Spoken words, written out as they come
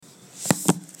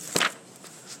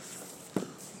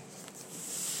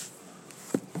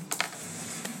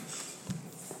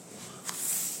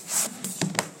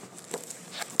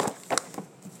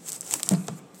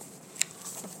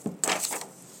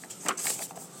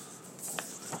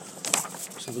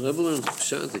So the Rebbe learns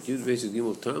Pshat that Yud Beis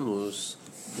Gimel Tammuz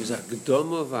is a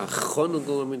Gdoma v'achona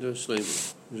Golamid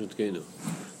Shleima.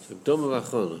 So Gdoma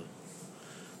v'achona.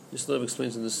 This Rebbe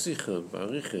explains in the Sicha,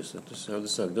 Bariches, that this is how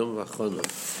this is Gdoma v'achona.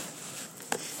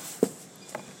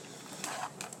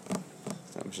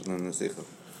 I'm just learning the Sicha.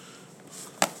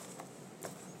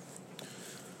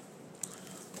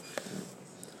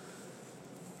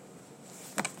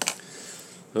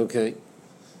 Okay.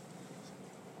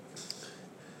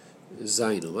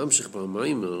 Zayin, ממשיך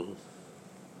במאמר,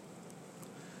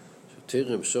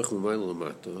 שתרם המשך למעלה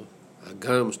למטה,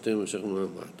 הגם שתרם המשך למעלה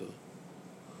למטה.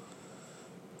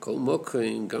 כל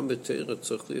מוקרים, גם בתרם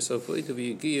צריך לעשות עבודה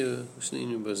ויגיע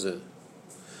ושנינו בזה.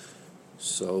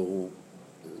 So,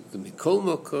 the mikol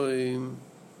mokrim,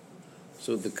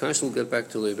 so the kash will get back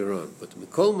to later on, but the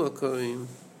mikol mokrim,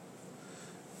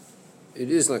 it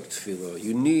is like tefillah.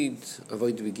 You need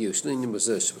avodah v'giyah. Shnei nim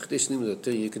bazeh. Shebechdei shnim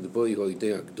zater yeked boi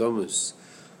hoidei akdomus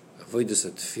avodas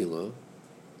tefillah.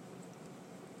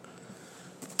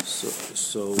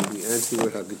 So we add the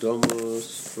word akdomus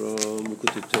from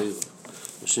Likutei Torah.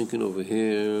 Mashinkin over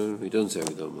here, he doesn't say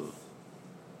akdomus.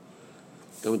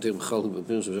 Gam teim chal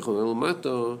b'pirim shebechon el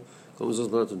mato, kom zos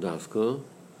mato davka.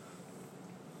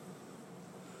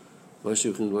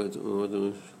 Mashi v'chin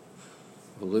mato,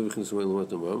 v'lev v'chin smay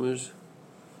mato mamish.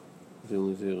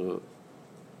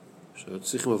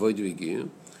 שהצריכים עבודה והגיע,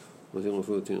 מתאים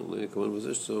לפעמים כמובן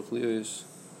בזה שצריך להיות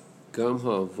גם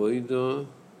העבודה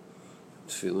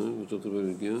תפילין, בתוך עבודה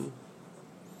והגיע.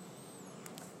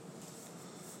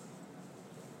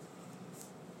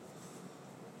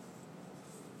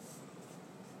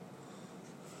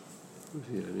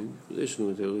 יש לנו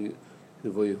יותר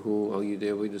לבוא על ידי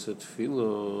עבודה התפילה.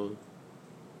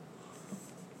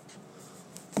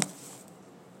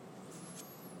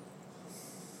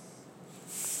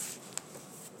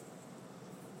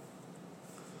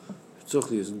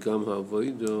 צריך להיות גם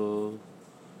העבודה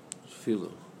תפילה.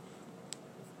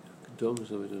 קדום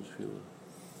זה עבודה תפילה.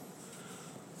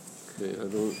 Okay, I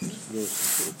don't know.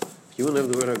 If you want to have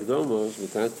the word Akdamos,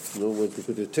 without know what to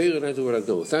put the Torah has the word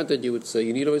Akdamos. Without that you would say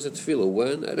you need always a tefillah.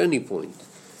 When? At any point.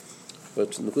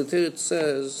 But in the Torah it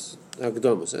says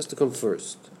Akdamos. It has to come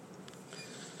first.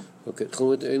 Okay.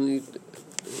 Chol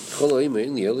ha'imei,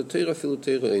 the Torah filu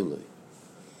Torah einlei.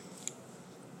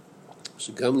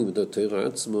 שגם לימוד התורה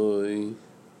עצמוי,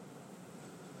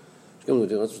 שגם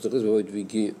לימוד התורה עצמוי, תכניס בעבוד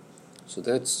והגיע. So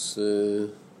that's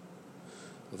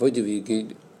עבוד והגיע.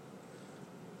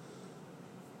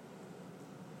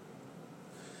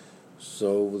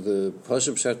 So the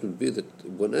Pashup Pshat would be that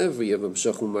whenever you have a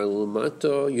Mshach L'mayla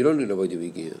L'mata, you don't need avoid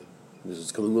v'giya. This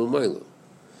is coming L'mayla.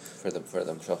 For the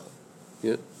Mshach.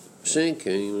 Yeah.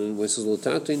 Shenken, when it says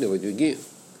L'tata, you need avoid v'giya.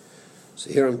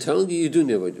 So here I'm telling you, you do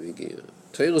need avoid v'giya.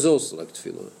 Torah is also like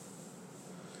tefillah.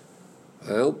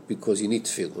 How? Because you need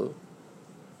tefillah.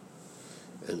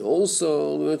 And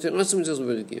also, the Torah says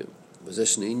very good. וזה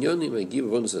שני עניינים, הגיע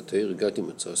בבונוס התורה, הגעתי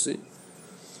מצוסי.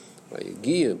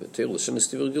 והגיע בתורה לשון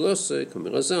הסתיבר גילוסי,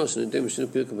 כמר עזר, שנדע משנה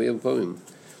פרק ביום פעמים.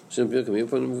 משנה פרק ביום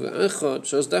פעמים ואחד,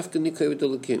 שאז דווקא נקרא את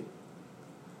אלוקים.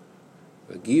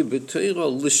 והגיע בתורה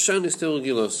לשון הסתיבר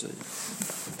גילוסי.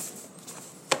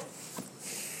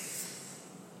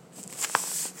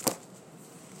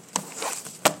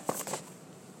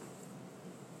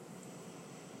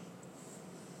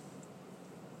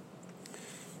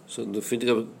 So the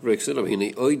Fiddler breaks it up.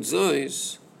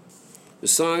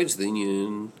 Besides the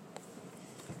union,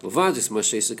 Lavadis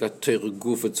Mashesa got Terra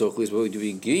Goof at Sochlis by the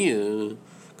Vigia,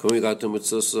 coming out to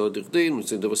Matsosa, the Dane, which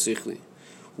said the Vasichli.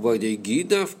 Why they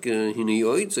Gidafka, Hini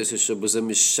Oids, I said, was a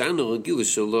Mishana or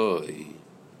Gilishaloi.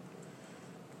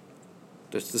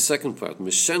 That's the second part.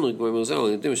 Mishana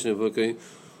Guamazal, and Dimission of Okay,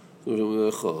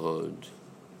 Chod.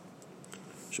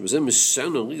 She was a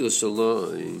Mishana or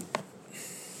Gilishaloi.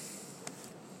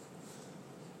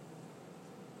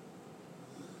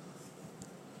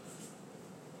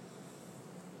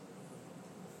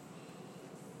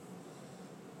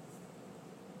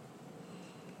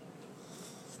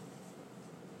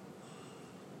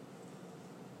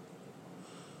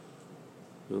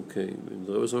 Okay,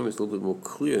 the Rebbe's Maamar is a little bit more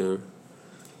clear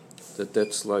that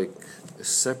that's like a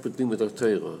separate thing with our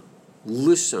Torah.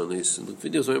 Lishan is, in the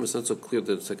videos Maamar it's not so clear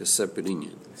that it's like a separate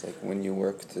inyan. It's like when you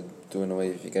work to do in a way,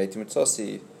 if you get to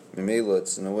Mitzasi, Mimela,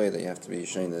 it's in a way that you have to be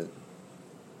showing that.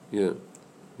 Yeah.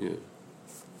 Here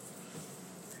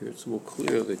it's more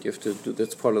clear that you have to do,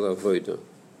 that's part of the Avodah.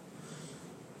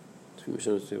 To be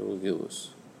Mishan Tevil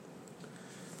Gilus.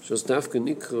 Shas Dafka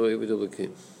Nikra Evid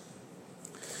Elokim.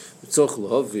 וצריך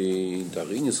להביא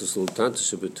דרינוס הסולטנטה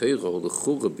שבתורה או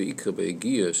לחורה בעיקר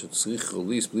בהגיע שצריך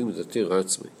רליס בלי מדתר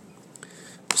עצמי.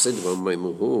 said about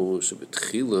Maamar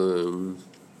שבתחילה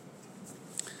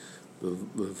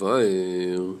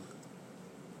מבאר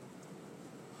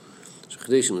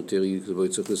שכדי שנותר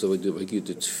צריך לסבוד להגיע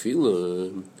לתפילה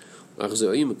אך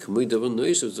זה האם כמו דבר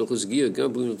נוסף צריך להגיע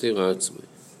גם בלי יותר עצמי.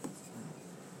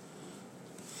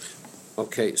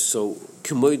 Okay, so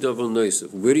כמו דבר נוסף,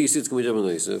 where do you see it's כמו דבר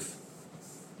נוסף?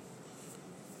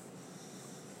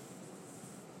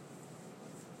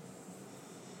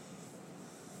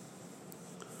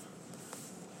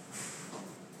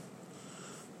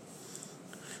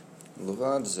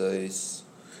 Levad says,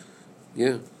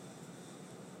 yeah.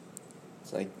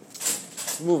 It's like,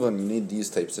 move on, you need these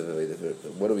types of Aveda.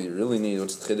 What do we really need?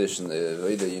 What's the Chiddush and the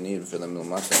Aveda you need for the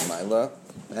Milmata Maila?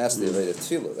 That's the Aveda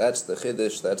Tefillah. That's the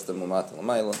Chiddush, that's the Milmata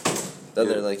Maila. The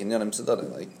other, like, in Yonim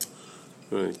Tzedada, like,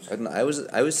 Right. I don't know, I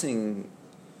was seeing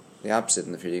the opposite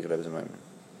in the Frierdiker Rebbe's Maamar.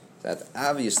 That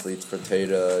obviously it's for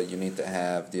Torah, you need to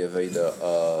have the Aveda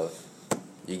of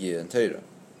Yigiyah and Torah.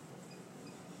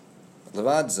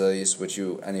 Levad Zayis, which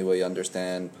you anyway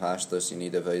understand, Pashtus, you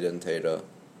need Aveda and Torah.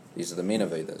 These are the main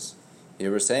Avedas.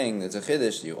 Here we're saying it's a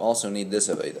Chiddush, you also need this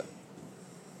Aveda.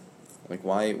 Like,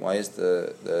 why is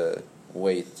the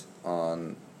weight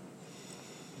on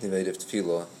the Aveda of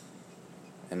Tefillah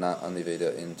and not on the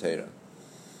Aveda in Torah?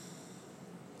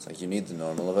 It's like you need the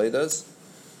normal Avedas.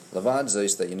 Levad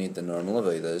Zayis that you need the normal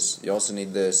Avedas. You also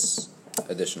need this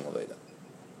additional Aveda.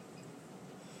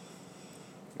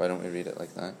 Why don't we read it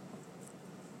like that?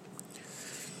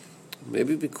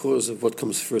 Maybe because of what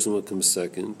comes first and what comes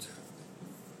second.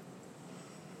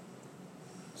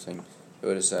 So it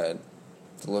would have said,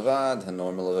 the Levad, the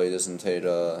normal Avedas in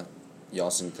Torah, you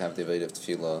also need to have the Aveda of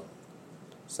Tefillah.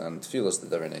 So in Tefillah is the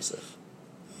Davar Nesef.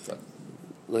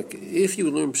 Like, if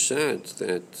you learn Pshat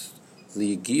that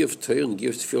the Yigiyah of Torah and the Yigiyah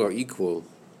of Tefillah are equal,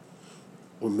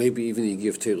 or maybe even the Yigiyah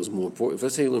of Torah is more important, if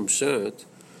that's how you learn Pshat,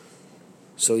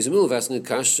 so he's in the middle of asking a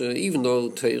kasha, even though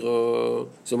Torah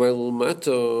is a little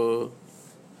matter,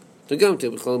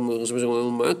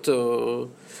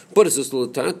 but it's a little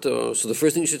tata. So the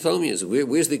first thing you should tell me is,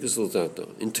 where's the little tata?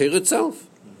 In Torah itself.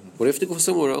 What if they go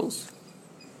somewhere else?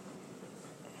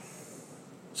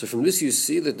 So from this you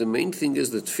see that the main thing is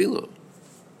the tefillah.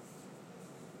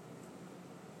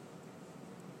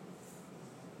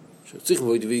 That's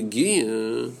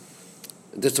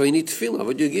why you need tefillah.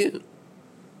 What do you get?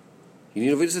 You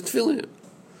need avodas tefillah.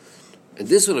 And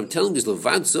this one I'm telling you is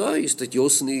levad zois that you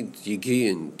also need yigiyah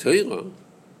in Torah.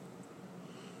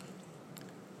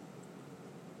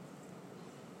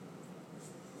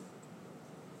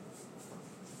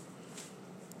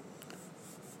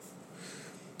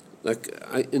 Like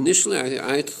initially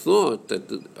I thought that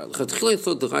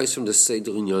the rise from the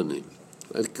Seder in Yanim.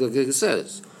 Like it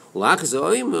says, I thought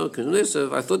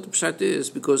the pshat is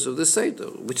because of the Seder,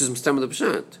 which is Mstam of the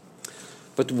pshat.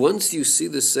 But once you see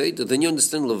the Seder, then you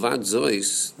understand Levad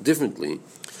Zois differently.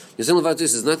 You understand Levad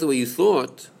Zois is not the way you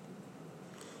thought.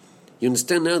 You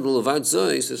understand now the Levad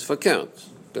Zois is fakert.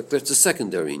 That's a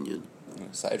secondary union.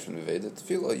 Aside from the Veda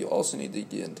Tefillah, you also need the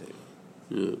Yigiyah and Torah.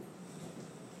 Yeah.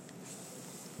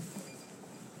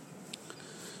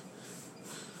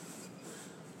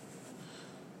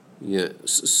 Yeah,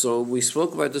 so we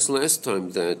spoke about this last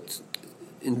time, that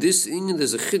in this union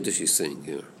there's a chiddush he's saying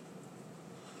here.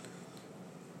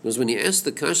 Because when he asked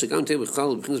the kasha,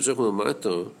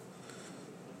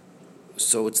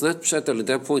 so it's not pshat that at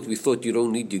that point we thought you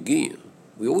don't need yigiyah.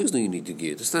 We always know you need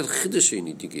yigiyah. It's not a chiddush you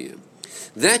need yigiyah.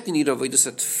 That you need avodas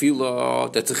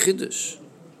tefillah, that's a chiddush.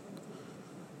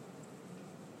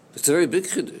 It's a very big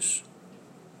chiddush.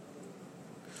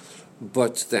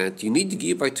 But that you need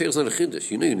yigiyah by Torah is not a chiddush.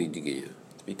 You know you need yigiyah.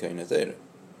 To be kind of Torah.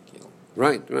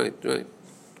 Right.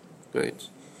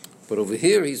 But over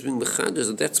here, he's being mechadez,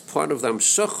 and that's part of the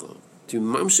amshacha. To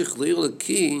mamshich leil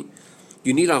ki,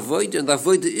 you need avodah, and the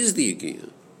avodah is the yigiyah.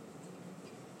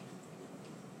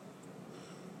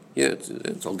 Yeah,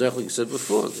 it's all definitely said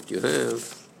before that you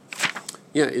have.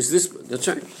 Yeah, that's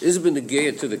right. Is it been the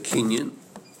yigiyah to the kinyan?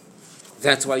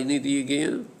 That's why you need the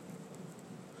yigiyah?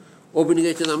 Or been the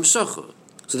yigiyah to the amshacha?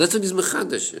 So that's what he's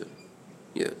mechadez here.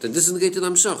 Yeah, that this is the yigiyah to the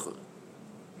amshacha.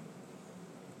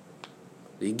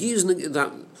 The yigiyah is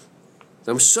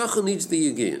the amshacha needs the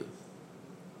yigiyah.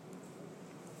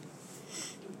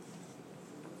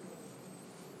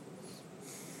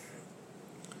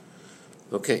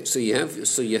 Okay, so you have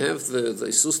the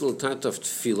isus l'tata of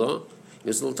tefillah,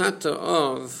 is l'tata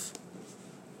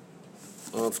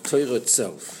of Torah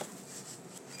itself.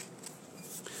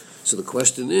 So the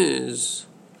question is,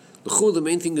 the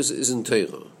main thing is in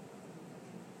Torah.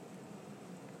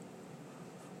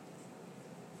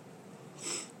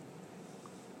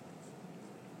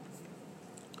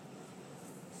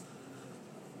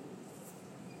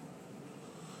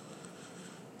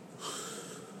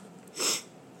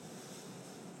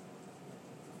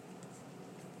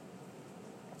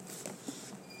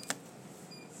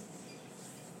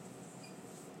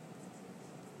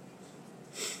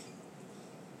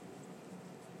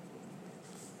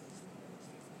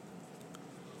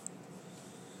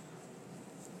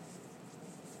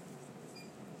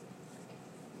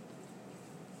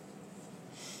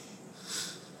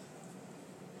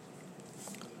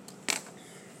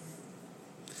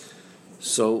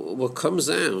 So what comes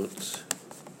out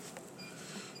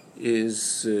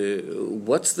is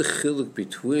what's the chiluk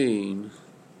between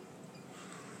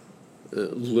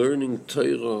learning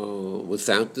Torah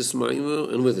without this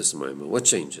maamar and with this maamar? What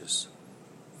changes?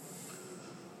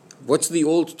 What's the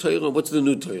old Torah? What's the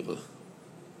new Torah?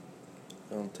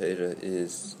 The old Torah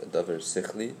is a davar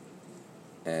sichli,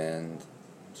 and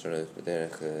sort of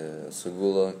derech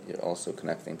segula. You're also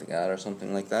connecting to God or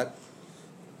something like that.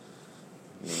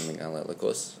 Meaning megala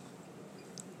lakos.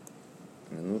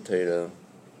 And the new Torah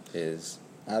is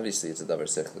obviously it's a davar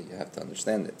sichli. You have to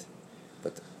understand it,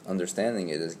 but understanding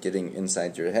it is getting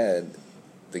inside your head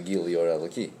the gili or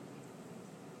elaki.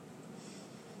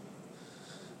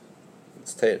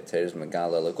 It's Torah. Torah is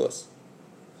megala lakos.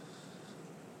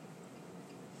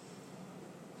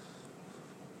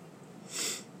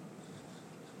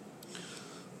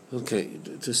 Okay,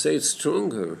 to say it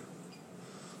stronger,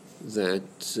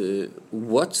 that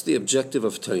what's the objective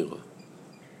of Torah?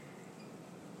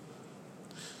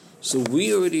 So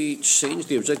we already changed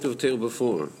the objective of Torah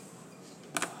before.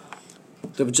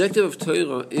 The objective of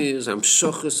Torah is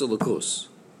Hamshachas Elokus.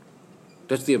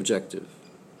 That's the objective.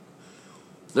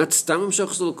 Not Stam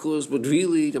Hamshachas Elokus, but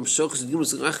really Hamshachas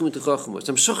Dimus Rachim T'Chachmas.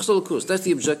 Hamshachas Elokus. That's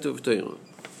the objective of Torah.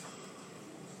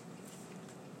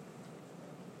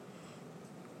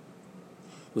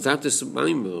 Without this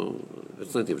maamar,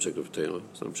 it's not the objective of Torah.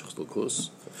 It's not Hamshachas Elokus.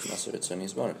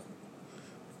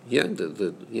 Yeah,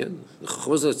 the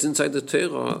chachmas that's inside the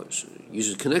Torah, you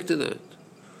should connect to that.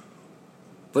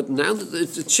 But now that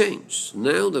it's changed.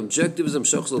 Now the objective is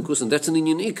Hamshachas Elokus, and that's an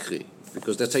inyan ikri,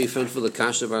 because that's how you found for the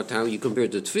kasha about how you compare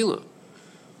it to tefillah.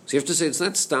 So you have to say it's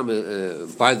not stam.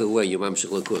 By the way, you're Hamshach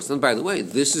Elokus. Not by the way.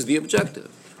 This is the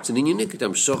objective. It's an inyan ikri,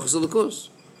 Hamshachas Elokus.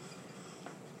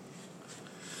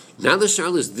 Now the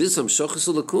shal is this Hamshachas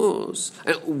Elokus,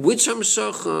 and which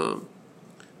Hamshacha?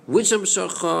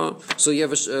 So you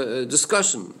have a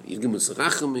discussion. You give us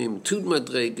rachamim, tud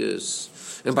madregas,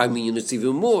 and by minyan it's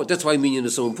even more. That's why minyan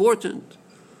is so important,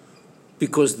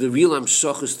 because the real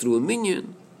Hamshach is through a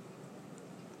minyan.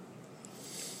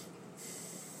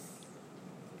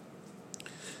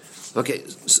 Okay,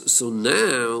 so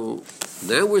now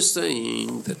we're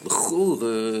saying that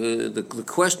l'chura, the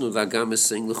question of Agam is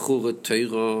saying l'chura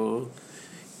Torah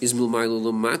is milmaylo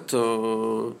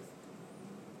l'mata.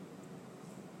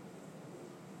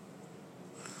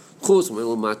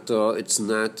 It's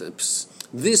not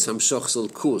this Hamshachas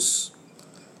Elokus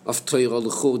of Torah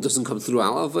l'chura doesn't come through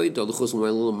al avodah. L'chura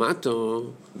milmaylo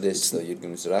l'mata. This the Yud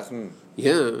Gimel Zerachim.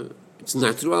 Yeah. It's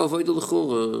not through avodah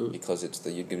l'chura. Because it's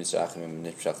the Yud Gimel Zerachim and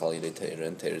Nipshach al Yidei Torah,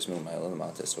 and Torah is milmaylo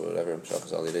l'mata, so whatever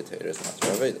Nipshach al Yidei Torah is not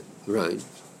through avodah. Right.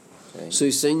 Okay. So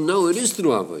he's saying, no, it is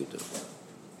through avodah.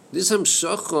 This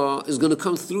Hamshacha is going to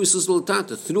come through Yisrael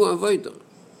Tata, through avodah.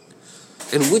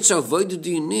 And which avodah do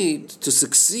you need to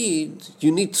succeed?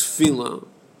 You need tefillah.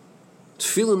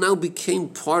 Tefillah now became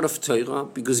part of Torah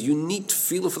because you need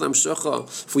tefillah for the Hamshacha,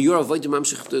 for your avodah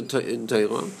mamshich in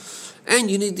Torah,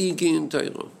 and you need the Yigiyah in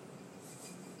Torah.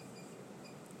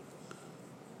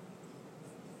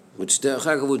 Which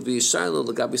derech would be a shaila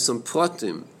legabi some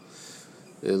pratim,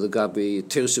 legabi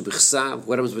Torah shebichsav.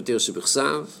 What happens with Torah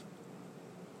shebichsav?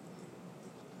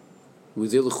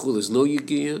 With Elachul, there's no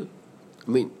Yigiyah. I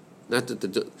mean, not that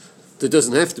there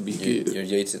doesn't have to be Yigiyah. Your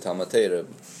Yitzit HaMatera.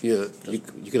 Yeah, you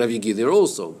could have Yigiyah there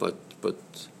also, but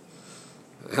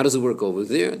how does it work over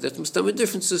there? That's a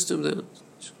different system then.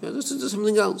 That's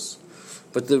something else.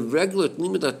 But the regular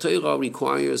Limud HaTorah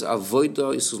requires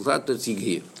avodah isulat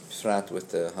Yigiyah. Frat with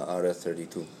the Ha'ara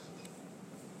 32.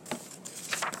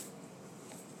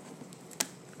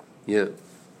 Yeah.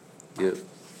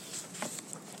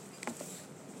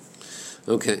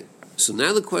 Okay. So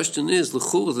now the question is,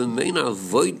 l'chura, the main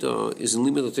avodah is in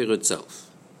Limud HaTorah itself.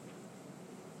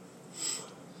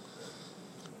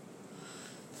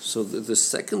 So the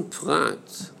second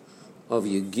prat of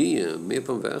Yigiyah,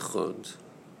 Me'apam Ve'echad,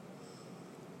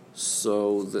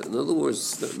 so in other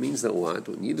words, that means that what?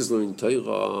 When Yid is learning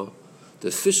Torah, the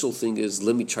official thing is,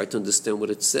 let me try to understand what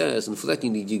it says, and for that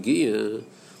you need Yigiyah.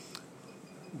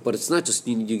 But it's not just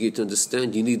you need Yigiyah to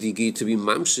understand, you need Yigiyah to be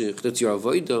mamshich, that's your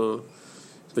avodah.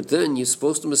 But then you're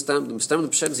supposed to mistam the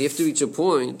pshat. You have to reach a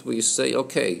point where you say,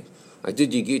 okay, I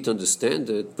did Yigiyah to understand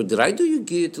it, but did I do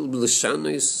Yigiyah to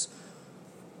l'shanis?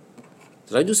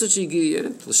 Did I do such Yigiyah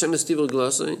yet? L'shanis tivel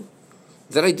glasay?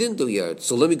 That I didn't do yet.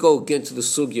 So let me go again to the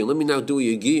sugya. Let me now do a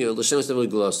Yigiyah, l'shanis tivel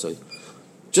glasay,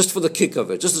 just for the kick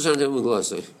of it, just l'shanis tivel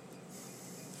glasay.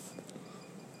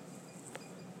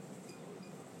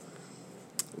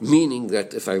 Meaning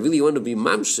that if I really want to be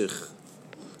mamshich,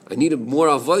 I needed more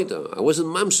avodah. I wasn't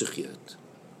mamshich yet.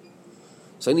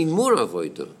 So I need more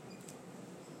avodah.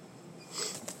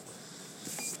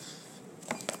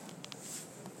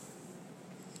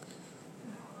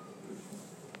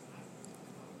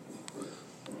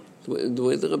 the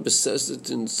way the Rebbe says it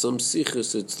in some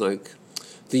sichos, it's like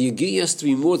the Yigiyah has to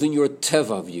be more than your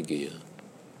teva of Yigiyah.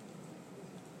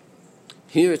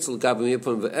 Here it's l'gabe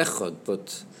me'epam ve'echad,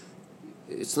 but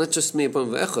it's not just me'epam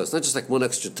ve'echad. It's not just like one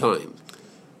extra time.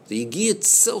 The Yigiyah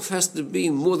itself has to be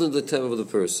more than the teva of the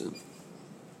person.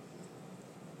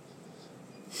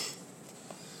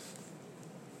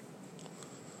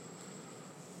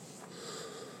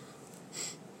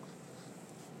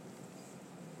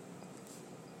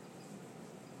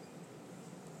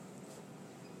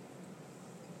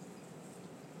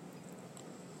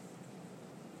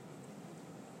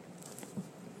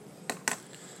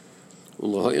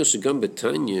 ולהעיר שגם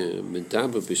בתניא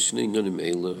מדבר בשני עניינים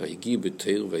אלה, היגיע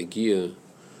בתורה והיגיע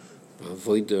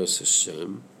בעבודת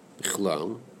השם בכלל,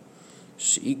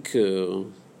 שעיקר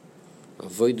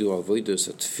עבודת הוא עבודת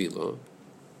התפילה.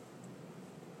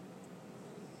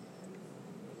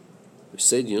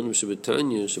 וסד עניין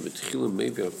שבתניא, שבתחילה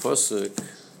מביא הפסוק,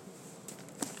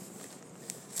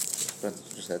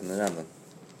 just said in the Rambam.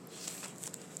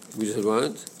 We just said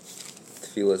what?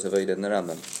 Tefillah is avoided in the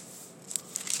Rambam.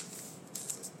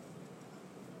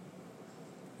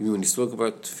 You mean when he spoke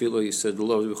about tefillah, he said,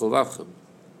 "Lo b'chol vavchem."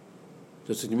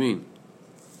 That's what you mean.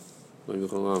 Lo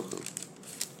b'chol vavchem.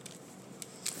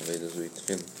 Avoided is with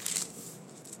tefillah.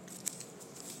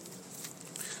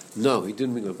 No, he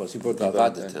didn't bring the pasuk. He brought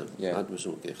avodatem. Yeah.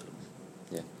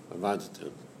 Yeah.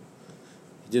 Avodatem.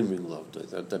 He didn't bring love.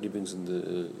 That he brings in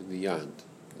the yard.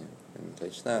 Yeah. And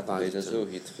page that. Avoided is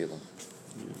with tefillah.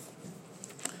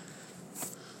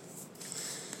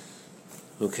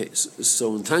 Okay,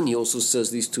 so in Tanya also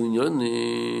says these two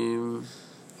inyanim.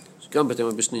 Gam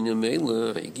betem b'shni inyanim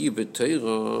meila, ha'igi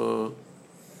b'teira.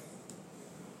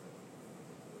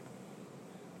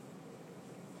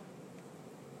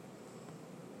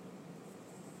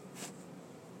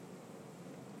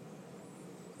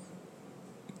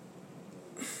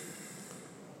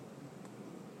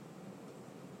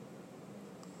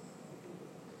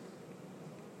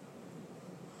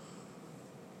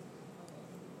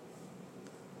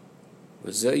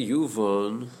 וזה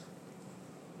יובן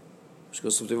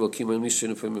שכסוף טבע להקים על מי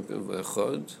שנפעם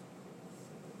ואחד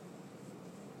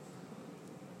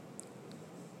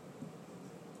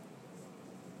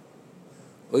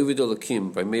אוי ודא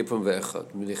להקים בימי פעם ואחד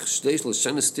מלכשדש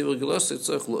לשן הסתיר רגלסת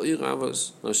צריך לא עיר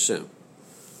אבס השם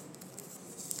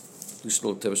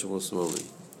לשנול טבע שבוע שמאלי.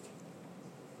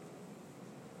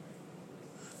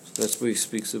 So that's what he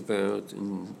speaks about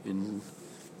in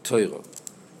Torah.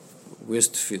 Where's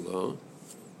tefillah?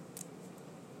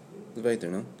 The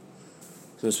Vader, no?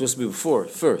 So it's supposed to be before,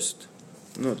 first.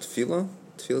 No, tefillah?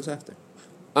 Tefillah's after.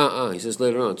 He says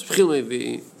later on. Tefillah may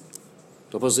be...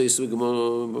 Tapos sa isu gama...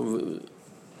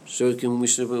 Shorkim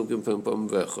umishna pam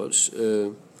ve'echad.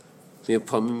 Mea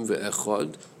pamim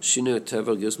ve'echad. Shina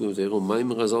tever gis b'v'teiro.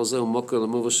 Maamar Asarah SheYoshvim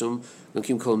l'mov Hashem.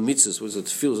 Nakim kol mitzvahs. What is it?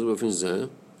 Tefillah.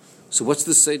 So what's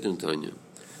the Seder in Tanya?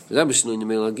 Ah, that's the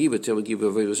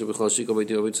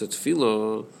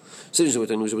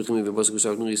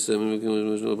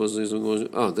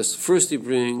first he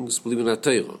brings believing in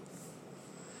Torah.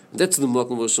 That's the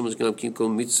makom where someone's going to keep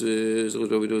on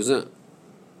mitzvahs.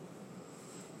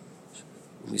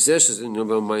 We say she's in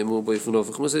about Maamar by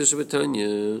Funov. We say she's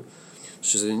Betanya.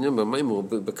 She's in about Maamar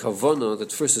bekavana.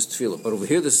 That first is tefillah. But over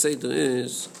here the Seder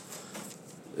is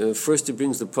first he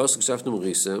brings the pasuk shafnu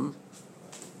risem.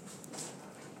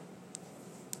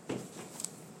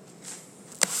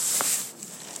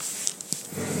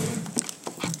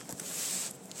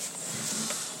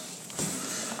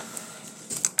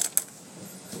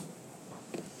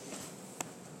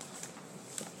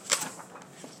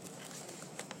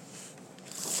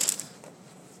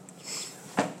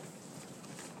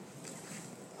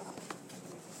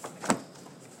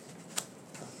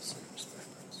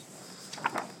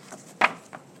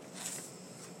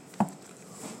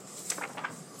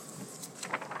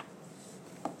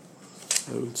 I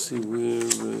don't see where...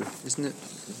 Isn't it?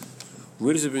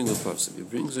 Where does he bring the pasuk? He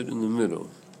brings it in the middle.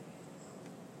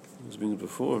 He's bringing it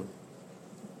before.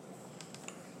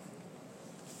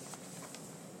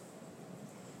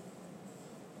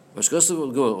 No. He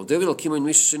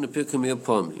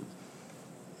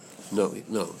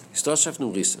starts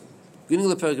Shafnu Risa.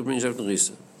 Beginning of the paragraph brings Shafnu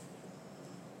Risa.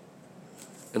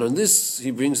 And on this,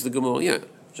 he brings the Gemara,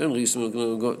 Shafnu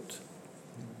Risa got...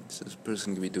 So this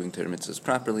person can be doing Torah mitzvahs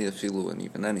properly, a filu, and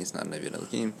even then he's not Nevi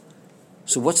Elohim.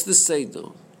 So what's the say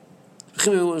though?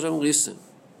 So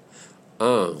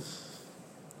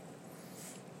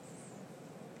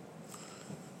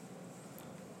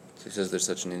he says there's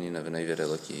such an Indian of an Nevi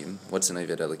Elohim. What's an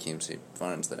Nevi Elohim? So he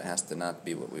finds that it has to not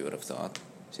be what we would have thought.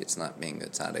 See, it's not being a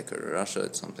tzaddik or a rasha,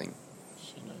 it's something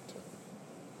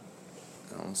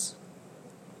else.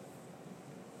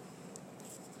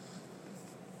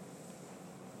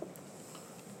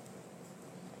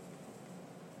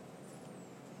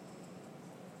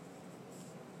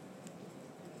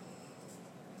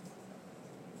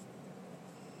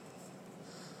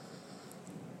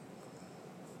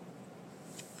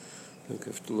 I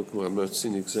have to look more. I'm not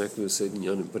seeing exactly the same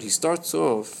Yanim, but he starts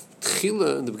off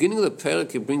Tchila in the beginning of the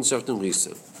parak. He brings Shartan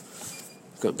Risa.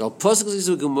 Al Pasuk is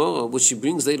a Gemara, which he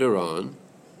brings later on,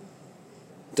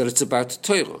 that it's about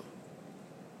Torah,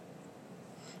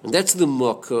 and that's the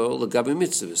Makor L'Gabe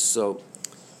Mitzvahs. So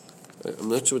I'm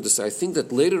not sure what to say. I think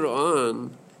that later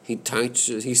on he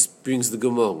brings the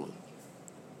Gemara.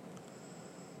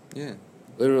 Yeah.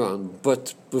 Later on,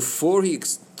 but before he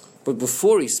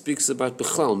speaks about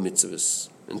Bechal mitzvahs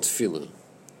and tefillah.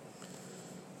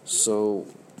 So,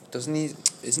 isn't he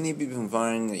been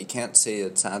that you can't say a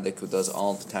tzaddik who does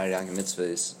all the Taryag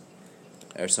mitzvahs,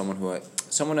 or someone who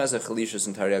has a chalishus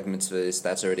in Taryag mitzvahs,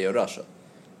 that's already a rasha,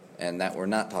 and that we're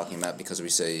not talking about because we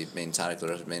say main tzaddik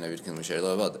l'rasha main avid can l'sher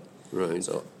l'avad. Right.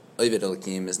 So Ovid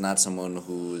Elikim is not someone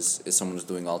who's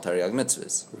doing all Taryag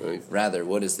mitzvahs. Right. Rather,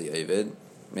 what is the Ovid?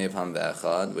 Me'epam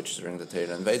ve'achad, which is bring the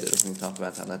Torah and Veda. We talk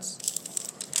about how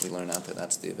we learn out that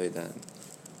that's the Veda.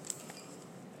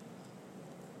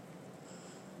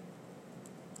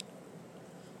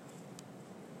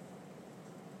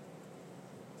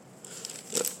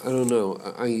 I don't know.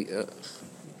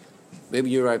 Maybe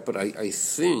you're right, but I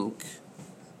think,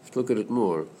 if you look at it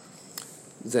more,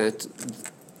 that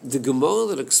the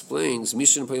Gemara that explains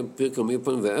Mishan Payam Pirkam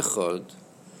Me'epam ve'achad,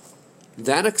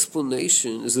 that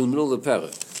explanation is in the middle of the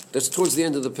parak. That's towards the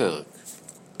end of the parak.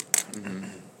 Mm-hmm.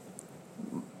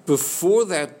 Before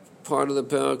that part of the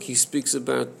parak, he speaks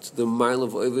about the mile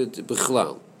of Ovid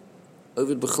Bechlal.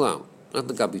 Ovid Bechlal, not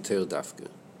the Gabi Torah Dafka.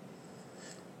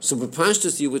 So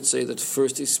B'Pashtus, you would say that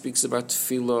first he speaks about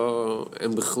Tefillah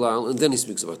and Bechlal, and then he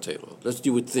speaks about Torah. That's what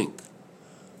you would think.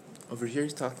 Over here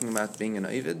he's talking about being an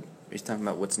Ovid, or he's talking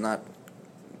about what's not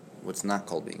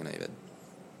called being an Ovid.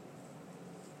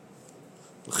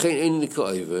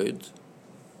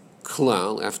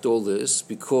 Klal, after all this,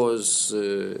 because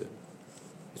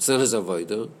it's not his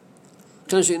avodah.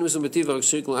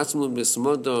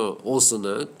 Also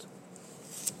not.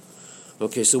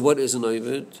 Okay, so what is an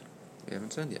ovid? We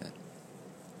haven't said yet.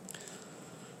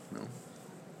 No.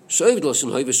 Shovid lo shen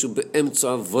hoyve shu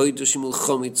beemtza avodah shimul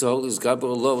chomitzol is gaber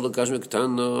Allah v'lagash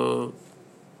mektana.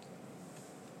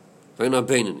 Vayna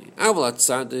beinani. Aval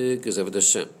atzadik is avodah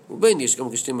Hashem. Ubein yesh gam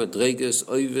kishtim madreges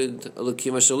ovid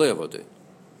elokim asher lo yavodah.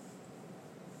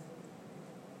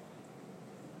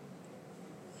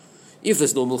 If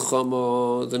there's no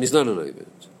milchama, then he's not an ovid.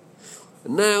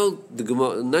 And now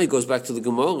he goes back to the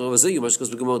Gemara. So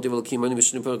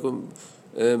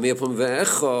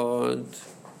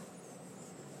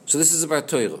this is about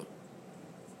Torah.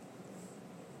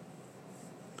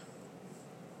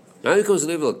 Now he comes to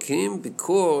level Kim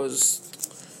because,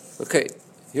 okay,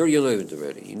 here you're ovid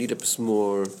already. You need a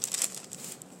more.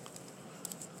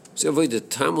 So avoid the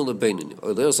tamul lebeinin.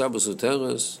 Or there's abus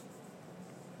uteras.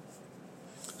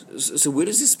 So where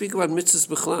does he speak about mitzvahs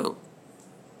b'chlal?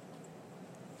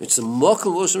 It's a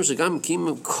mokel v'oshem shegam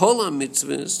kim kol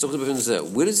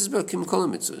ha-mitzvahs. Where does he speak about kim kol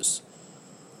ha-mitzvahs?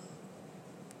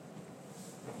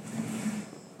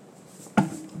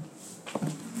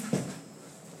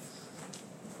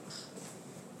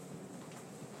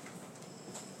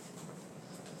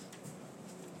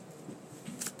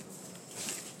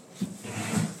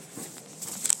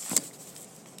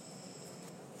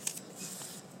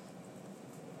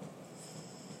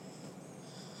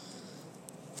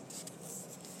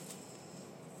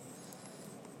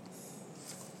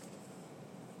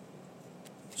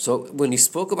 So when he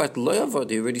spoke about lo yavod,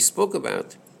 he already spoke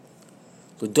about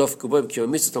the dof kuboy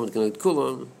b'kiyam mitzvah tamid kanal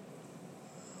kulam,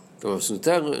 tamid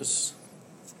suneteres.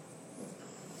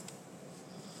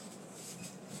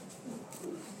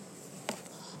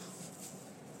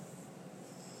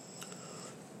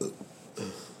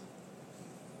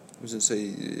 What does it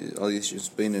say? All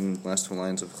Yeshvin in last two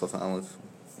lines of Chaf Aleph.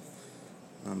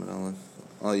 Maamar Aleph.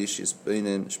 All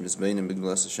Yeshvin Shmizbein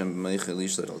B'Glas Hashem B'Meichel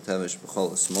Yishler Al Tevesh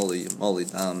B'Chol Smoli Moli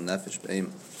Dam Nefesh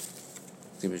B'Eim.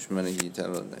 Tibish Menegi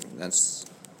Teva. That's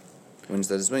when's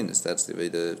that is Venus. That's the way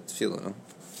the tefillah. No.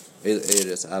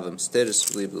 Eres Avim Steres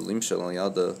B'Liv L'Limshel Al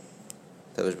Yada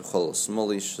Tevesh B'Chol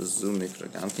Smoli Shazumik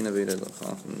Ragam Kinaveda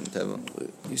L'Chafim Teva.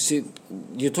 You see,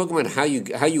 you're talking about how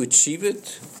you achieve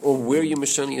it, or where you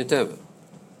mashani your teva.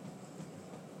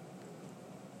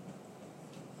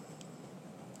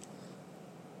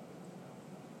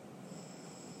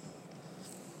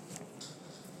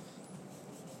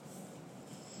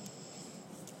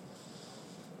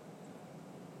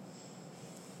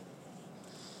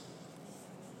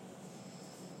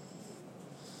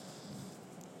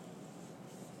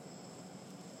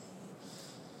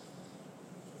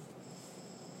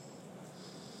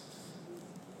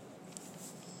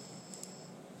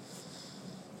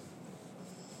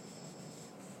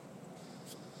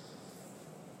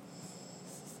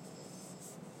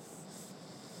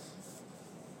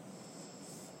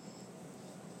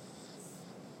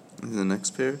 The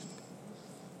next pair.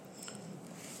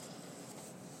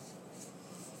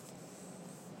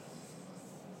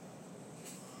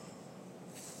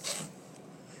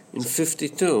 In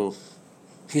 52,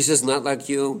 he says, not like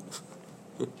you.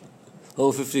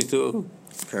 Oh, 52.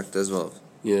 Correct as well.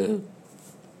 Yeah.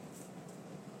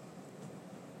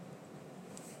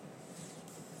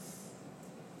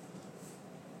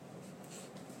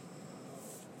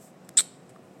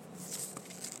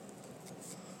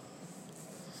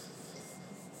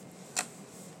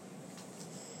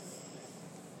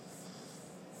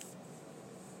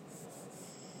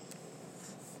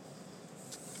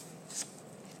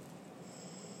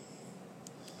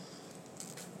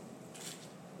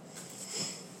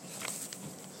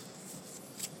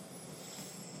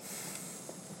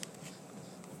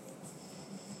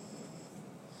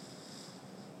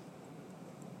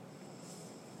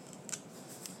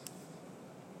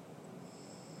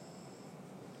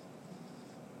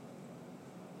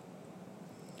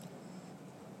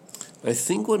 I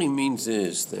think what he means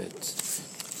is that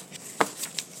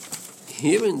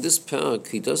here in this parak,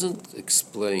 he doesn't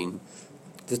explain.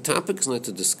 The topic is not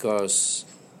to discuss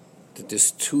that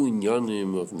there's two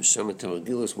inyanim of Mishana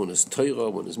Taragilas, one is Torah,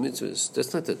 one is mitzvahs.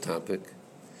 That's not the topic.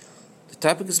 The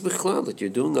topic is Bichlal, that you're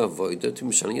doing avodah to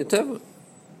Mishana Yateva.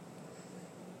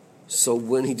 So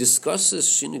when he discusses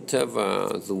Shinui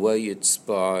Teva, the way it's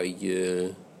by,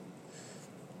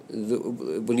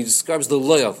 when he describes the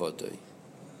Lo Avodah,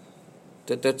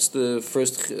 that's the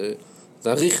first, the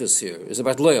Arichas here is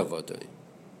about Lo Avodah.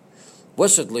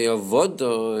 What's that Lo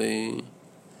Avodah?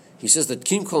 He says that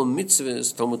Kim Kol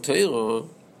Mitzvahs, Talmud Torah,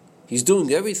 he's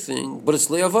doing everything, but it's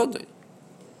Lo Avodah.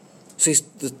 So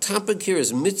the topic here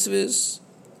is mitzvahs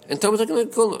and Talmud Torah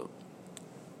Kulam.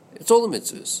 It's all the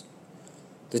mitzvahs.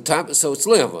 So it's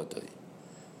Lo Avodah.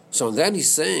 So on that he's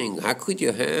saying, how could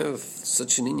you have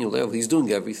such an inyan level? He's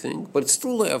doing everything, but it's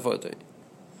still Lo Avodah.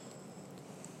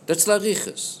 That's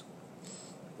Larichas.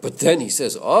 But then he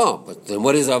says, but then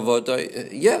what is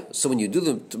Avodah? So when you do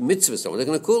the mitzvahs, they're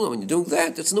going to call them. When you're doing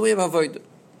that, it's in the way of Avodah.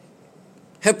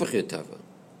 Hepech Yatava.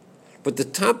 But the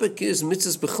topic is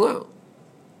mitzvahs b'chlal.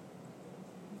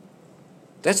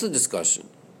 That's the discussion.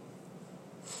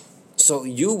 So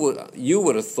you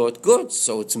would have thought, good,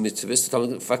 so it's mitzvahs.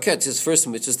 Faket, his first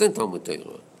mitzvahs, then Talmud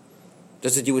Torah.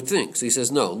 That's what you would think. So he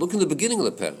says, no, look in the beginning of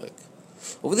the parak.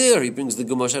 Over there, he brings the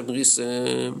Gemara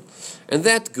Shabbat, and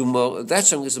that Gemara, that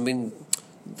Shabbat,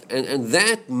 and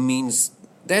that means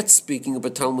that's speaking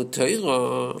about Talmud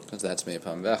Torah. Because that's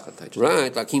Me'apam V'Echad.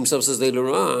 Right, like he himself says later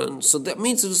on. So that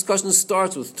means the discussion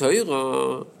starts with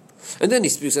Torah, and then he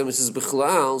speaks about mitzvahs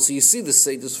b'chlal. So you see the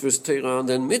Seder's first Torah and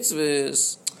then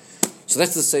mitzvahs. So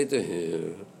that's the Seder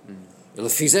here. And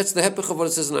if that's the hepech of what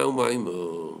it says now,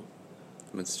 Maamar.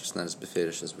 It's just not as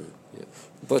beferish as we. Yeah.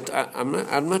 But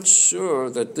I'm not sure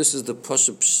that this is the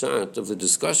pashup pshat of the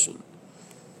discussion.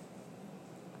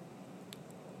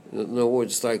 In other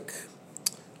words, like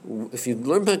if you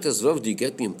learn back this Rav, do you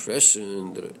get the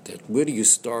impression that where do you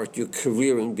start your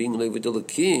career in being an Oved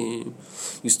Elokim?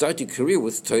 You start your career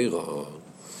with Torah,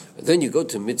 and then you go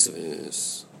to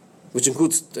mitzvahs, which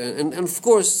includes and of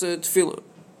course tefillah.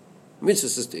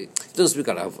 Mitzvahs it doesn't speak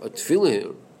out of tefillah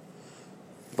here.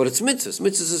 But it's mitzvahs.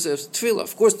 Mitzvahs is tefillah,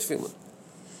 of course tefillah.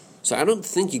 So I don't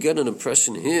think you get an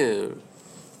impression here,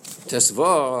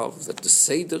 Tesvav, that the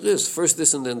Seder is first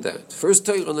this and then that. First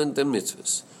Torah and then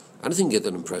mitzvahs. I don't think you get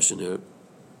that impression here.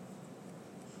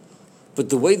 But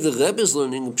the way the Rebbe is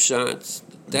learning Pshat,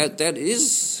 that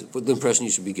is what the impression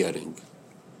you should be getting.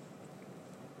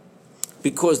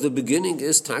 Because the beginning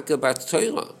is Taka about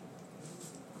Torah.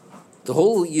 The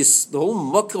whole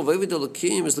Makkah of Oved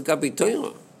Elokim is the Gabi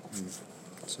Torah.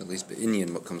 So at least the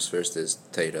Indian, what comes first is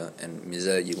Torah, and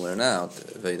Mizeh you learn out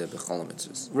Veda b'chol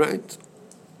mitzvahs. Right.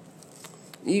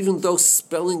 Even though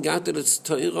spelling out that it's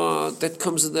Torah, that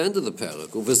comes at the end of the parak.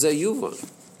 Uvazeh yuvan.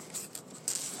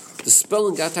 The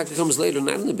spelling out comes later,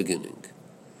 not in the beginning.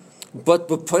 But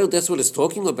that's what it's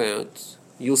talking about.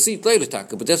 You'll see it later,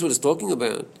 Taka, but that's what it's talking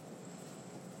about.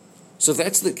 So if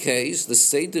that's the case, the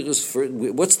Seder is first.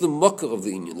 What's the Makkah of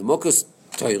the Indian? The Makkah is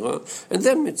Torah, and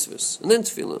then mitzvahs, and then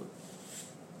tefillah.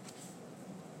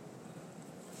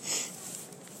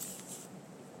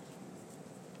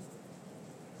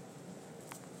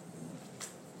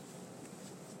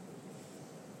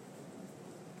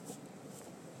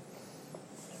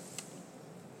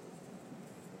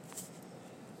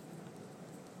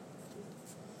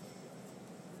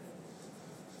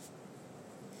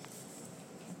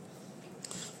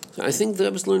 I think the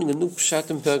Rebbe is learning a new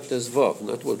pshat in Perek Vav,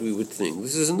 not what we would think.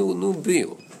 This is a new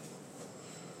biur.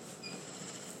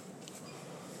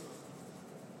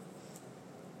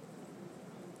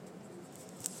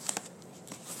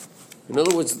 In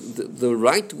other words, the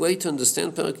right way to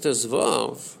understand Perek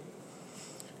Tezvav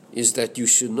is that you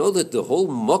should know that the whole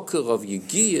mocker of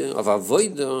Yigiyah, of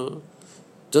Avodah,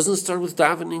 doesn't start with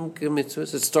davening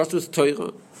mitzvahs. It starts with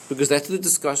Torah, because that's the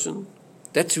discussion.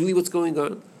 That's really what's going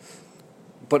on.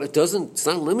 But it's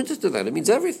not limited to that. It means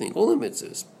everything, all the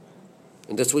mitzvahs.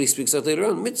 And that's what he speaks out later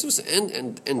on, mitzvahs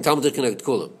and Talmud Connect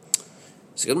Kulam.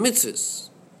 So you got mitzvahs.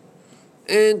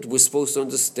 And we're supposed to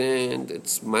understand,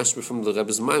 it's mashma from the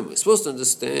Rebbe's Maamar, we're supposed to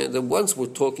understand that once we're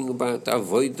talking about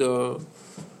Avodah,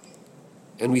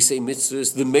 and we say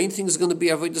mitzvahs, the main thing is going to be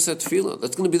Avodah Tefillah.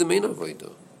 That's going to be the main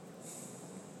Avodah.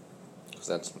 Because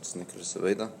that's what's Nikras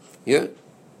Avodah? Yeah.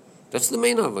 That's the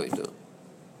main Avodah.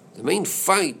 The main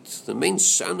fight, the main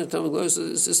Shana Tamil is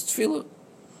Tefillah.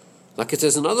 Like it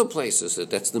says in other places that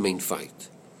that's the main fight.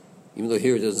 Even though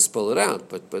here it doesn't spell it out,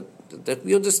 but that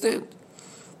we understand.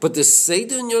 But the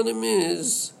Seder in Yonim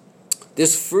is,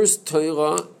 there's first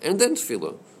Torah and then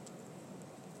Tefillah.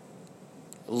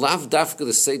 Lav Dafka,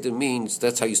 the Seder means,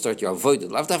 that's how you start your Avodah.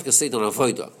 Lav Dafka Seder on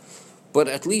Avodah. But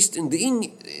at least in the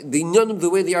Yonim, the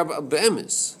way they are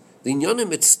Be'emes, the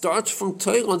Yonim, it starts from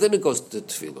Torah and then it goes to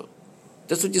Tefillah.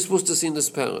 That's what you're supposed to see in this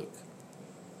parak.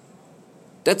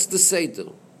 That's the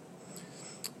Seder.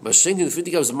 Mashenk in the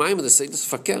Friedrich's Maamar, the Seder is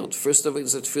fakert. First of all,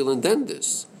 it's Tefillah and then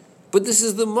this. But this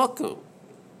is the Makkah.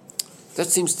 That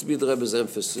seems to be the Rebbe's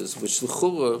emphasis, which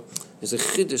l'chura is a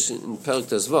chiddush in Perek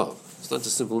Tezvav. It's not a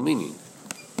simple meaning.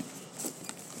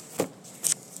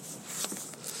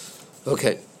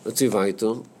 Okay, let's see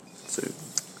weiter. So,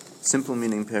 simple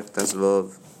meaning Perek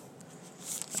Tezvav,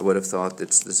 I would have thought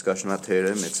it's discussion about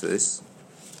Torah, mitzvahs,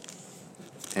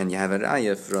 and you have a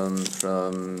raya from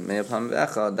Me'apam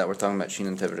Ve'echad that we're talking about Shin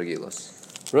and Tev Regilos.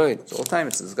 Right. So all the time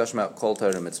it's a discussion about Kol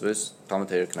Torah mitzvahs, Talmud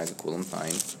Torah, Connected Kulam,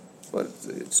 fine. But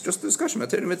it's just a discussion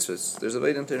about Torah mitzvahs. There's a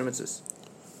way in Torah mitzvahs.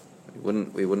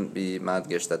 We wouldn't be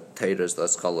madgish that Torah is the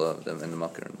skala of them in the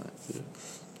Makkah. Yeah.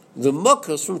 The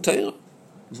Makkah is from Torah.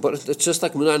 But it's just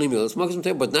like Munani Mil. It's Makkah from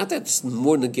Torah, but not that it's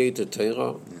more negated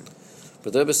Torah. Yeah.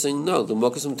 But the Rebbe is saying, no, the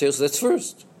Makkah from Torah, so that's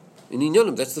first. In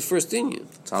Inyanim, that's the first Inyan.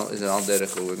 So is it all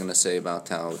derech what we're going to say about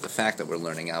how the fact that we're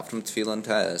learning out from Tefillah and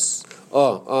Tes?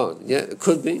 Oh, yeah, it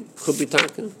could be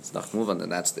Taka. It's not moving, then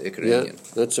that's the Ikar Yeah,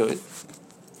 Inyan. that's right.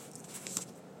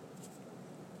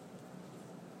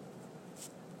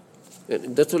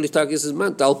 And that's what Litaka is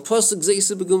meant. Al pasuk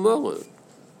zeisa begemara.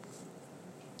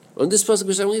 On this pasuk,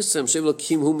 B'Shem Yisrael, Shev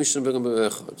Lakim Hu Mishna Begam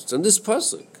Be'echad. It's on this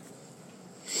pasuk.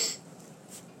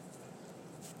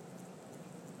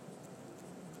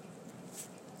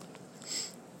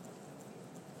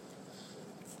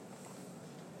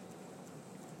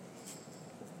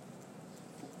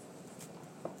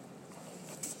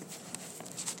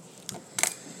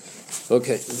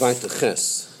 Okay, weiter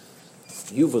Ches.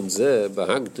 Yuvan ze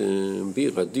behagtem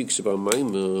bir hadik sheba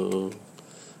Maamar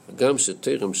gam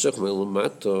sheterem shech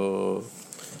melamato.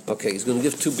 Okay, he's going to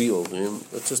give two biurim.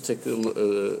 Let's just take a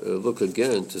look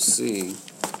again to see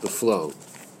the flow.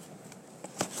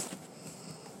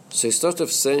 So he starts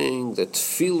off saying that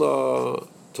tefillah,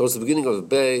 towards the beginning of the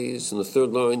base, in the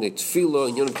third line, that tefillah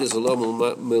in Yom Kippur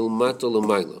melamato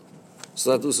l'mayla.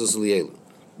 So that is liela.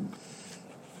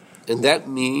 And that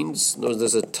means,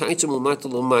 there's a taich melamato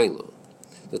l'mayla.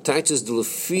 The taich is the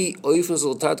lefi oifens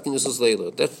l'tatkin is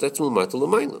leila. That's melamato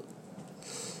l'mayla.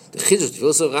 The chiddush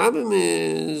tefillas Rabbim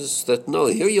is that no,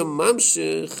 here you're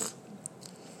mamshich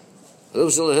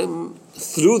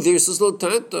through this is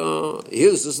l'tata.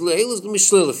 Here is leila is the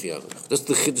mishlel fiyarach. That's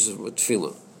the chiddush of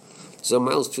tefillah. So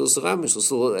Miles tefillas Rabbim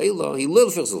is leila. He leil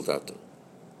fiyarach l'tata.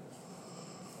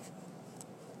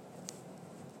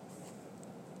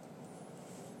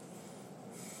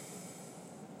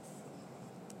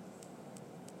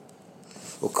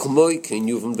 O k'moi ken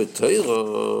yuvan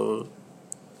b'Torah.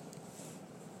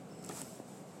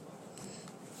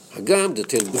 Hagam the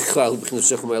tel b'chal b'chnei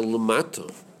shech ma'el l'mata,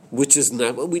 which is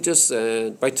not what we just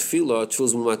said. By tefillah,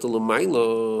 tefillah l'mata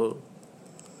l'mayla.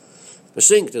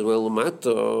 Mashenk that well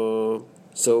l'mata.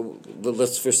 So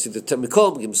let's first see the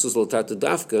temikol b'gim sus l'tata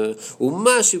dafka.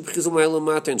 U'mashi b'chizul ma'el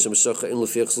l'mata and shem shach en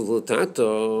l'fiach sus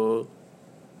l'tata.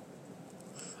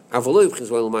 So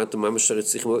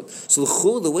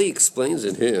the way he explains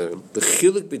it here, the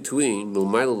chiluk between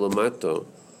Milmaila Lamato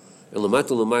and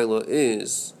Lamato Lamaila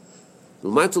is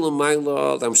Milmato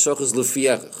Lamaila the Amshach is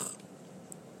Lefiyach.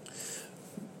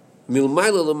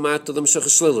 Milmaila Lamato the Amshach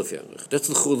is Shlelefiyach. That's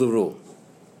the chul rule.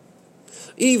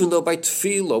 Even though by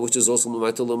Tefillah, which is also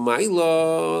Milmato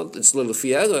Lamaila, it's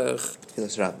Lefiyach.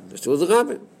 That's right. It's the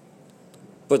Rabbi.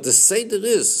 But the Seder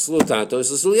is Slotato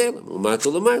is Lefiyach. Milmato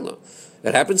Lamaila.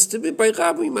 It happens to be by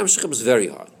Rabbi Mamshechem is very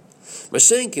hard.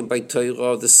 Mashenkin by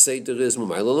Torah, the Seder is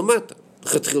Mumayla Lamata.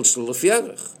 Chetchil Shlo Lefi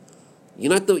Erech.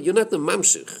 You're not the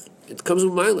Mamshich. It comes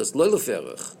with Mailas, Lo Lefi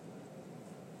Erech.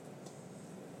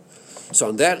 So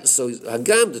on that,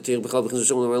 Hagam, the Torah B'chal B'chal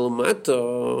Shlo Mumayla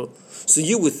Lamata. So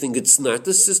you would think it's not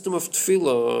the system of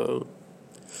Tefillah.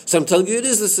 So I'm telling you, it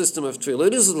is the system of Tefillah.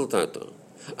 It is the Latata.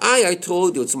 I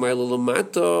told you it's Mumayla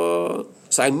Lamata.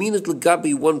 So I mean it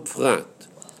L'gabi one prat.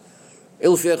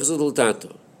 Elf Erech is the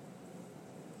Latata.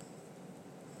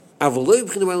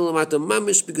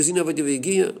 Because you never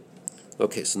did.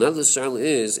 Okay, so now the shayla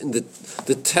is in the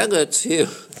teretz here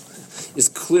is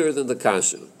clearer than the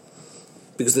kasha,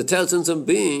 because the teretz ends up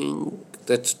being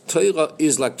that Torah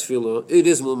is like tefillah, it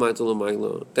is mulmata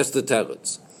l'mayla. That's the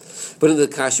teretz. But in the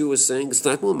kasha was saying it's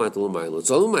not mulmata l'mayla, it's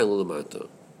all l'mayla l'mata.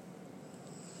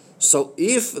 So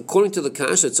if according to the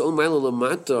kasha it's all l'mayla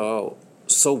l'mata,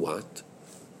 so what?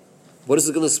 What is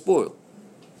it going to spoil?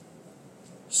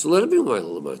 So let it be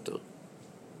Umayla Lamata.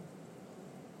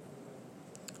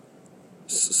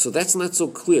 So that's not so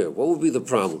clear. What would be the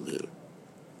problem here?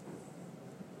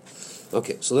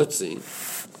 Okay, so let's see.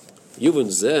 Yuvan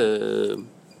Zeh.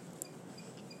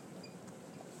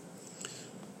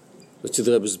 Let's see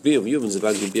the Rebbe's beer. Yuvan Zeh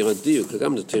Vagi Bir Adiyu.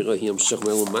 Kagam the Torah Yam Shach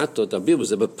Umayla Lamata. Da Bir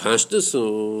Zeh Bepashtus.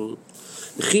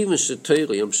 Nechivin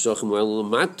Shetorah Yam Shach Umayla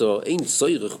Lamata. Ein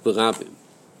Tzoyrich Berabim.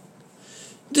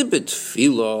 The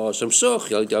betfila shamshoch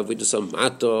yal yavidas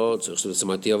amato tzarich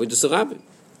samati yavidas rabim.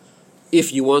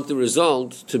 If you want the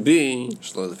result to be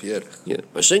Shlo Lefi Erech. Yeah,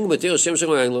 Mashenk Matir Shem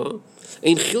Shemayla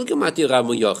ein chilke matir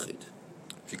ramu yachid.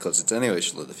 Because it's anyway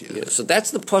Shlo Lefi Erech. Yeah, so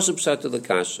that's the pasuk pshat of the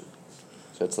kasha.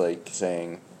 So it's like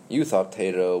saying you thought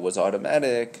Torah was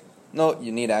automatic. No,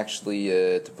 you need actually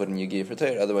to put in Yigiyah for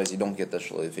Torah. Otherwise, you don't get the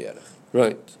Shlo Lefi Erech.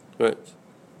 Right.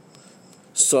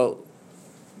 So.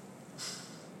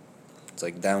 It's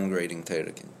like downgrading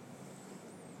Torah.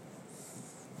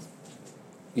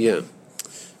 Yeah.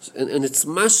 And it's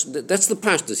mash, that's the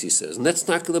pashtus, he says. And that's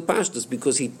not the pashtus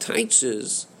because he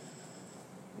teaches,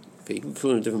 okay, you can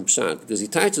put in a different pshat, because he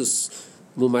teaches,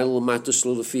 Mumayla Lamata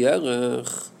Shlo Lefi Erech.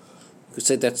 You could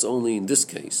say that's only in this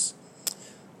case.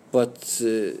 But, that's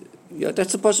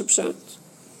a pasuk pshat.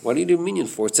 What do you need a minion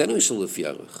for? It's anyway Shlo Lefi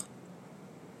Erech.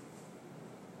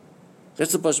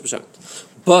 That's the pasuk pshat.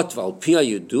 But Val Pia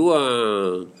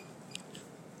Yudua.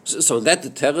 So that the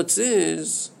teretz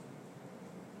is.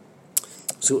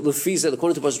 So Lefi said,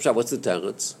 according to pasuk pshat, what's the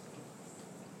teretz?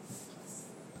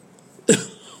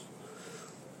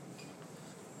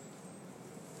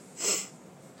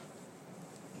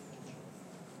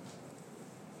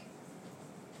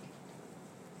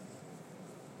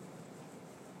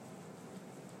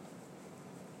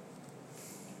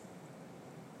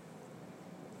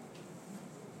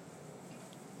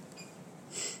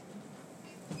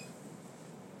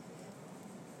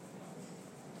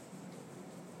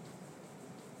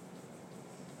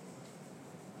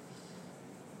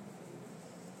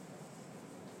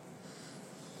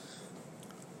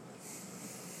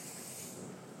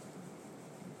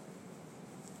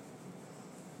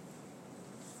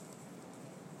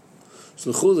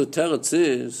 So the teretz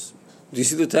is, do you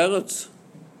see the teretz?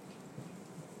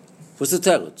 What's the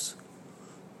teretz?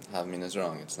 Havmin is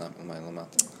wrong. It's not Umayla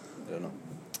Lamata. I don't know.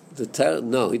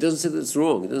 No, he doesn't say that it's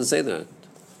wrong. He doesn't say that.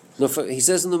 No, he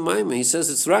says in the Maamar, he says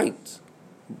it's right.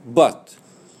 But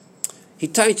he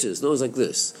teaches, no, it's like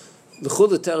this. The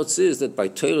teretz is that by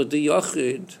Torah de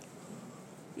Yachid,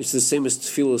 it's the same as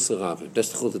Tefillah Sarabim.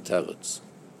 That's the teretz.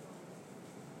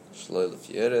 Shlo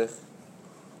Lefi Erech.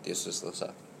 This is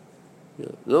Lasat. Yeah.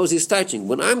 In other words, he's teaching.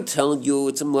 When I'm telling you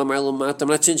it's a Maamar Lamata, I'm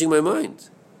not changing my mind.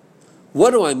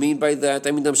 What do I mean by that?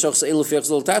 I mean, that's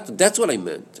what I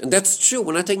meant. And that's true.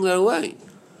 We're not taking that away.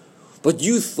 But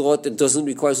you thought it doesn't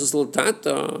require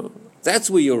Tata. That's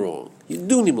where you're wrong. You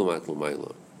do need Mamat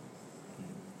L'mayla.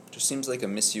 Just seems like a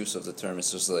misuse of the term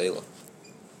Isus Leila.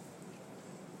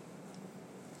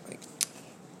 Like,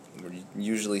 we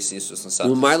usually see Isus Lasat.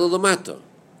 L'mayla Lamata.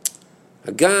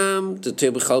 Hagam, the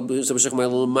Tebechal B'Shach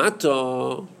L'mayla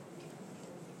Lamata.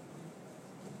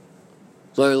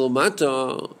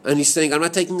 And he's saying, I'm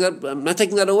not taking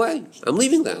that away. I'm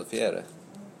leaving that.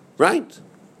 Right.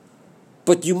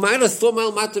 But you might have thought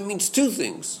Ma'al means two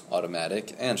things.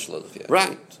 Automatic and Shlo Lefi Erech.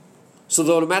 Right. So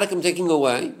the automatic I'm taking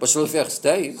away, but Shlo Lefi Erech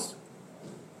stays.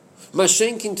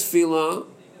 Mashenkin Tefillah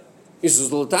is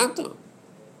Zoltata.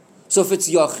 So if it's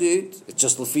Yachid, it's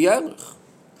just Lefi Erech.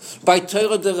 By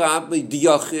Torah Derab, by the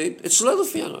Yachid, it's Shlo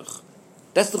Lefi Erech.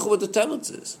 That's what the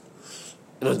teretz is.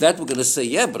 And on that we're going to say,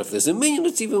 yeah, but if there's a million,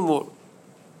 it's even more.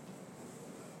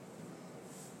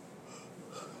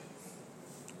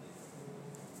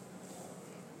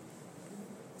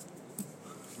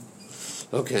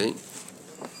 Okay.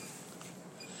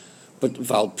 But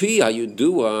Valpi, how you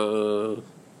do?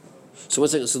 So one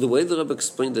second. So the way the Rebbe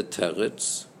explained the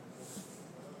teretz,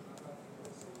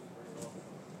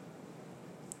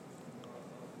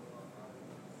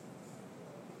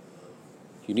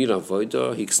 you need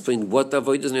avodah. He explained what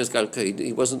avodah is, and he asked, okay,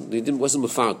 he wasn't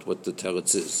mafat what the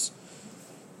teretz is.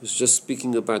 He was just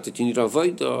speaking about it. You need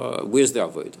avodah. Where's the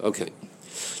avodah? Okay.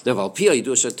 Now, Valpi, you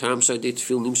do a shatam shadet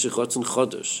fil nimshechotz and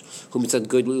chodesh. Who mitzad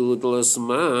godli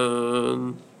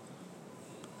l'lasman.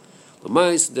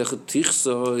 למייס דרך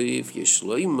תיכסויף יש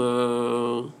לו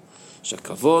אימא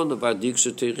שהכוון ועדיק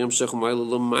שתיר ימשך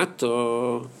מעלה למטה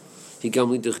היא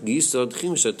גם לידך גיסה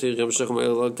דחים שתיר ימשך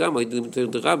מעלה גם הייתי למתיר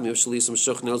דרבים יש לי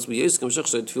ימשך נלס בייס גם שך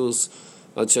שתפילס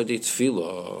עד שדי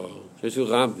תפילה שתפיל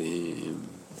רבים.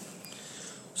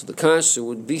 So the kasha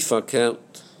would be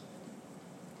fakelt.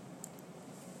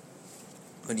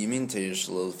 What do you mean Teir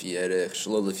Shalol Fierech?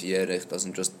 Shalol Fierech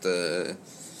doesn't just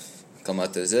come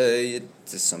out as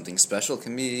it's something special,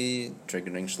 can be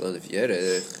triggering Shalol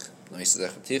Fierech.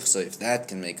 So if that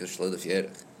can make a Shalol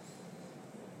Fierech.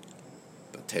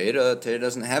 But Teira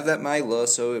doesn't have that Maila,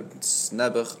 so it's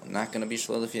never not going to be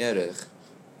Shalol Fierech.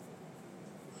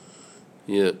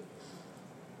 Yeah.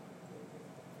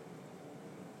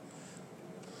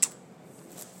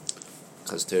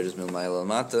 Because Teira's Mil Maila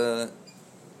Mata,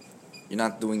 you're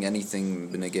not doing anything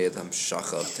b'negei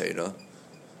hamshacha of Teira.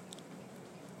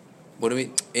 What do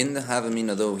we in the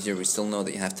Havamina though? Here we still know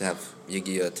that you have to have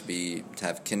Yigia to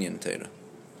have Kinyan Teira.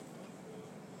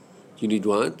 You need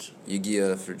what?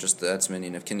 Yigia for just the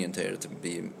Atzmanian of Kinyan Teira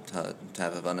to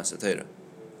have Havanas Teira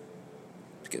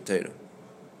to get Teira.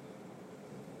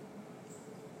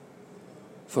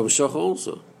 For Mashacha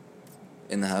also.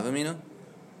 In the Havamina?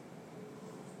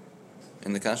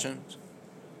 In the Kasha?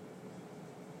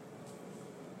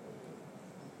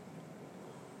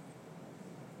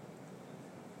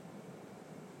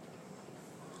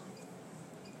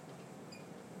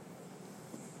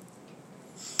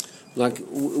 Like,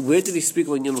 where did he speak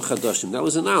about Yom Chadashim? That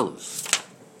was an Aleph.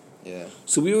 Yeah.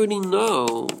 So we already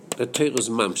know that Torah is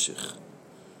Mamshech.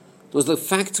 Those are the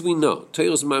facts we know.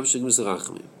 Torah is Mamshech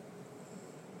Mizrachim.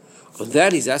 On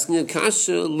that, he's asking a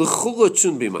kasha, L'chura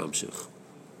shouldn't be Mamshech.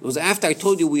 It was after I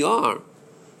told you we are.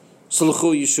 So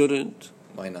L'chura you shouldn't.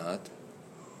 Why not?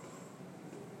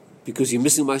 Because you're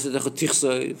missing Ma'aseh Decha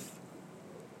Tichseiv.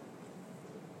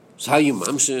 So how are you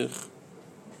Mamshech?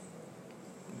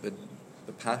 But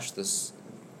Pashtus,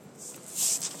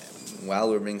 while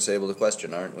we're being able to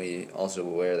question, aren't we also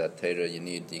aware that Teira, you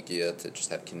need Yigia to just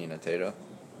have Kinyan Teira?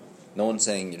 No one's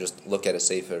saying you just look at a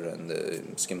Sefer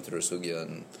and skim through a Sugya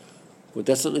and... But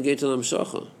that's not negated on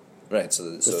Hamshacha. Right, so...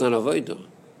 That's not Avodah.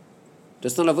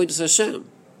 That's not Avodah Hashem.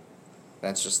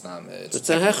 That's just not... It's that's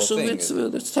a Hechshu Mitzvah.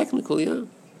 That's technical, yeah.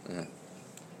 Uh-huh.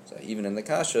 So even in the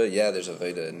Kasha, yeah, there's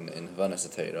Avodah in Havanas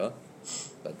Teira,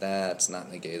 but that's not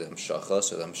negated Hamshacha,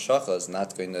 so the Hamshacha is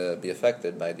not going to be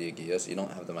affected by the Yigia, so you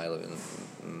don't have the Ma'ila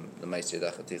in the Ma'aseh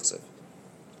Decha Tichsev.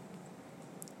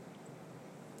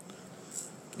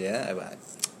 Yeah, but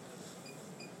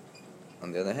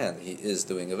on the other hand, he is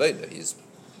doing Avodah. He's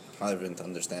trying to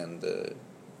understand the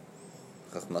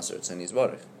Chachmas Eretz and his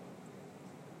Baruch.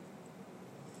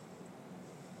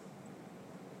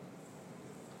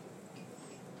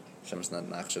 Hashem is not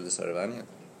Nachshav the Saravanya.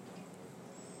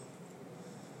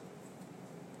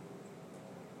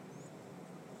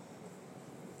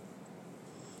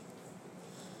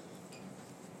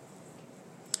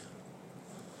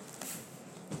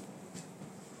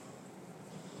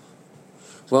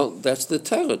 Well, that's the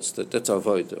teretz. That's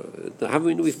avodah. How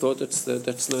many we thought that's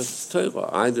not Torah?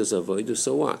 Either there's avodah,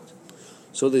 so what?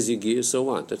 So there's yigir, so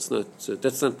what? That's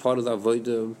not part of the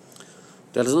avodah.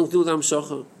 That has nothing to do with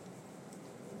Hamshacha.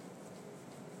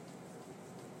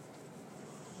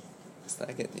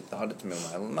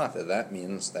 That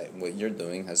means that what you're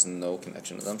doing has no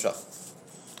connection with Hamshacha.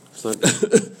 It's not.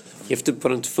 You have to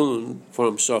put on tefillin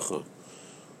for Hamshacha.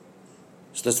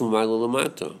 So that's L'mayla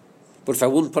L'mata. But if I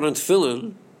wouldn't put on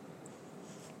tefillin,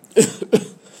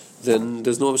 then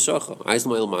there's no Hamshacha. Eyes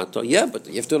L'mayla L'mata. Yeah, but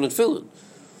you have to put on tefillin.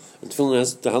 And tefillin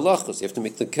has the halachas. You have to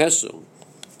make the kesher.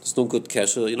 There's no good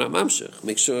kesher. You're not mamshech.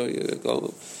 Make sure you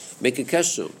go make a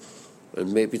kesher.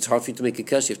 And maybe it's hard for you to make a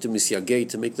kesher. You have to misyagei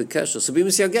to make the kesher. So be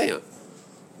misyageya.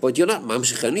 But you're not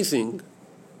mamshech anything.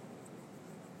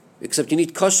 Except you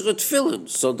need kosher at tefillin.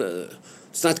 So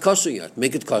it's not kosher yet.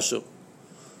 Make it kosher.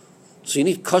 So you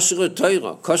need kosher at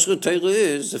Torah. Kosher at Torah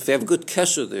is if you have a good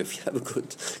kesher there, if you have a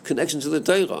good connection to the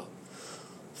Torah.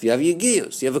 If you have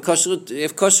yigiyos, you have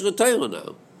kosher at Torah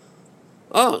now.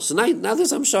 Oh, so now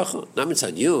there's Hamshacha. Now it's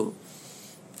on you.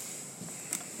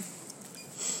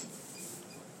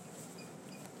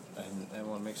 And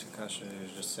what makes it kasha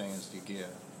is just saying it's Yigia.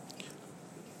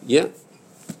 Yeah.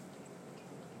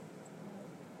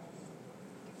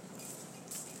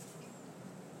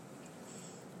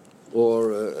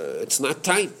 Or it's not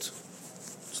tight.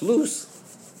 It's loose.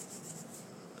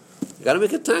 You got to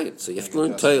make it tight. So you have to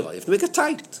learn Torah. You have to make it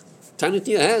tight. Tighten it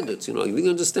to your head. It's, you really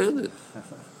understand it.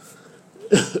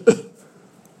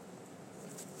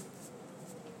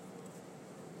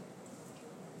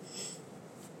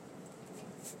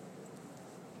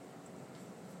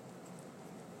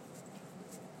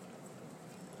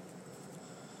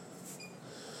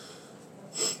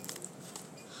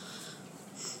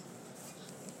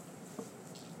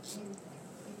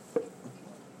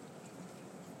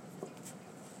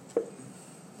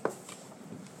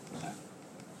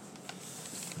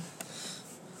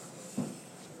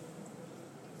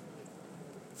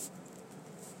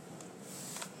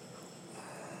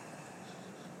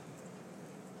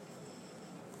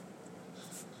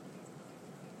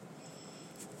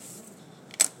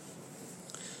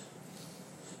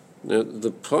 Now,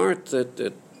 the part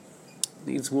that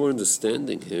needs more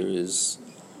understanding here is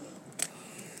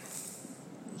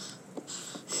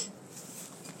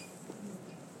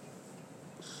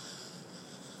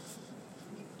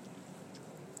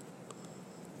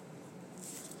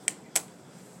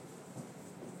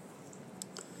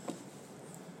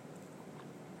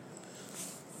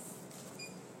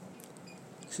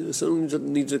something that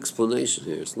needs explanation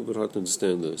here. It's a little bit hard to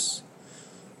understand this.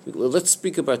 Let's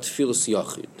speak about Tfilas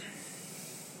Yachid.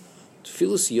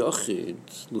 Tfilas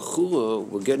Yachid, L'chura,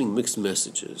 we're getting mixed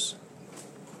messages.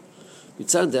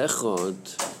 Mitzad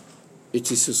Echad,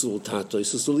 it's Yisusul Tata,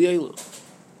 Yisusul Yela.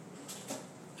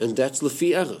 And that's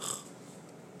Lefi Erech.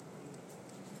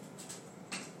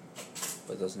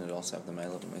 But doesn't it also have the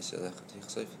Ma'ila of Meisel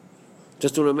Echad?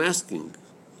 That's what I'm asking.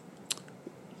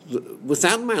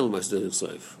 Without Ma'ila Meisel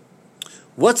Echad,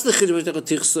 what's the Chiddush of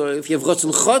Echad? If you have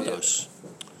Ratzon Chodosh,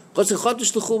 Ratzon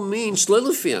Chodosh L'chura means Shloi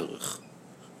Lefi Erech.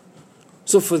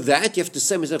 So for that, you have to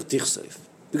say Mizrach Tichseif,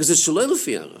 because it's Shalei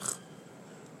Lefi Erech.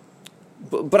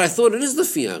 But I thought it is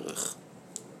Lefi Erech.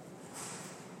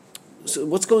 So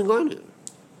what's going on here?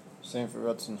 Same for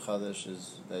Ratzon Chadash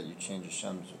is that you change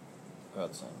Hashem's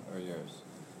Ratzon, or yours.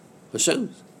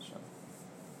 Hashem's.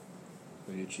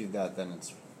 If you achieve that, then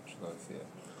it's Shalei Lefi Erech.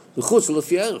 The Chutz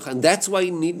Lefi Erech, and that's why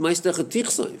you need Meister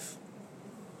Tichseif.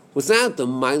 Without the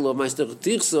Ma'ila of Meister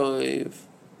Tichseif,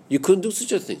 you couldn't do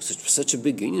such a thing, such a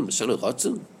big union, Mashana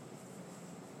Ratzon.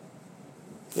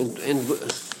 And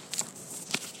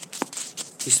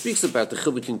he speaks about the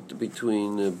chiluk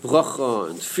between bracha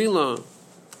and tefillah.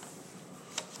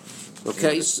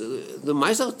 Okay, so the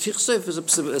Ma'aseh Tichseif is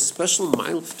a special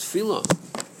mile of tefillah.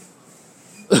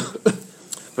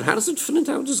 But how does it fit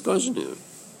into our discussion here?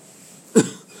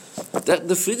 That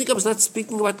the Friedrich is not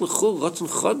speaking about l'chur Ratzon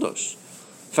Chodosh.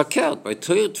 Verkehrt, by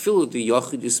Torah Tefillah, the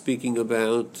Yachid is speaking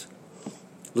about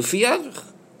Lefi Erech.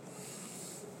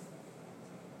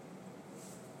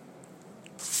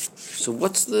 So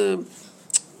what's the...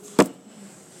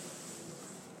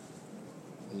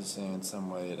 He's saying in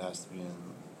some way it has to be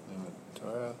in the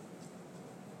Torah,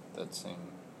 that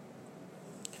same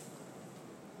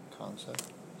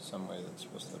concept, some way that's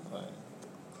supposed to apply it.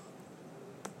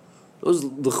 Those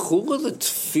the chura, the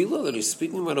tefillah that he's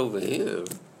speaking about over here,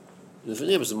 the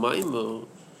Rebbe's Maamar,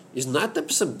 is not a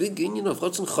big union of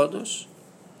Ratzon Chodosh,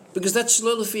 because that's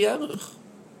Shloi Lefi Erech.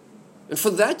 And for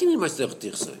that you need Meister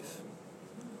Tichseif.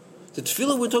 The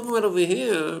tefillah we're talking about over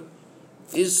here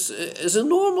is a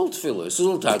normal tefillah. It's a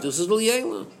little tighter, it's a little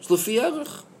yela, it's Lefi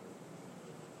Erech.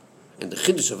 And the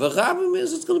Chiddush of a Rabbim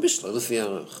is it's going to be Shloi Lefi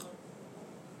Erech.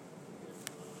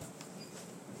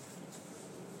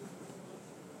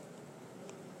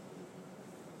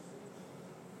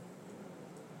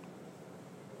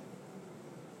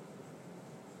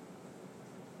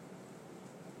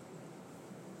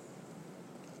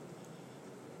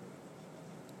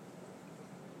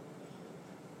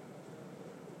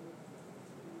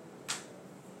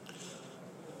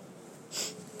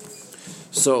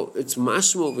 So it's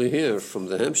mashma over here from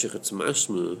the Hemshech. It's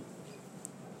mashma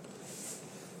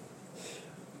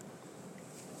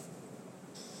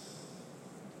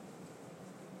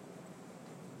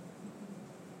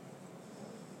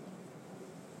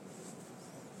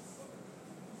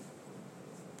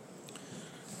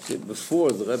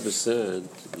before the Rebbe said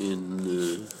in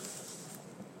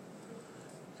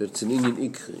that it's an Indian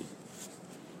Ikri.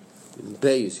 In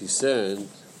Beis he said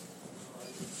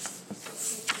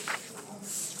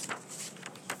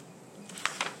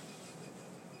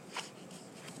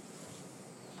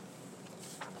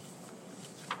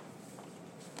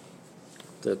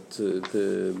that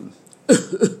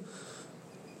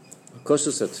Kosher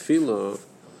at tefillah,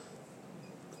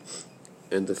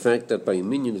 and the fact that by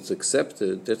minyan it's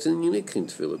accepted, that's in unique in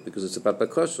tefillah, because it's about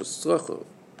bakosha, tzrocha.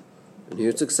 And here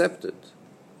it's accepted.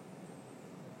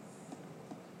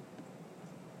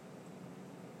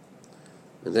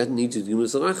 And that needs to do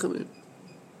with rachamim.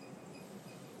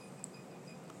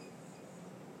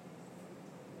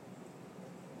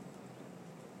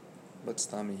 But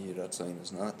Stami Hiratzain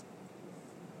is not.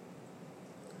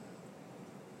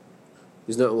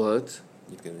 Is not what?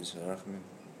 Yitgavis Rachamim.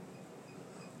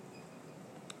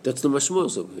 That's the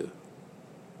mashmos over here.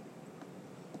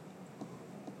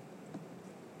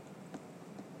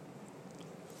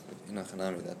 In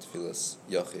Achanami, that tefillas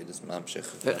Yachid is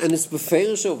Mamshech. And it's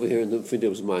beferish over here in the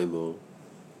Fidel's Maamar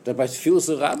that by tefillas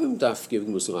Rabbim daf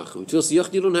giving us rachamim. Tefillas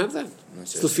Yachid, you don't have that.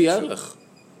 It's L'fi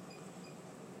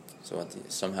So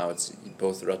what, somehow it's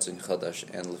both Ratzin Chadash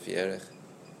and L'fi Erech.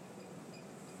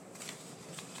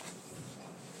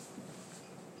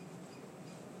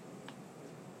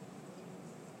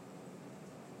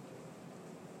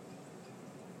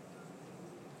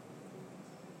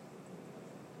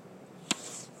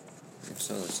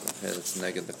 So it's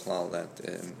negative the klal that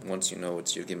once you know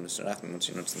it's your gimel serachim, once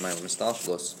you know it's the Maamar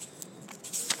Asarah,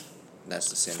 that's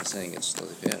the same as saying it's the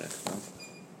L'fi Erech, no?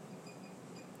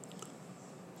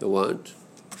 The what?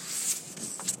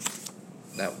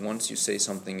 That once you say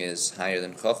something is higher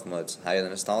than Chochmah, it's higher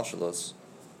than a Stalshalos,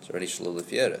 it's already Shalol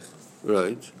L'fi Erech.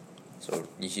 Right. So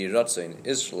Yihir Ratzain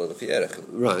is Shalol L'fi Erech.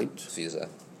 Right. Fiza.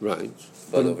 Right.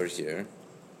 But over here,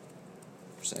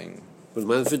 we're saying. But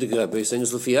my Fidik Rebbe is saying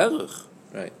it's L'fi Erech.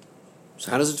 Right. So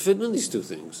how does it fit in these two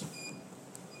things?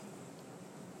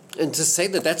 And to say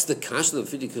that that's the kasha of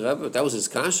Fidik Rebbe, that was his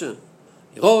kasha.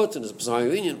 He wrote and his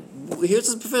Pesach Union. Here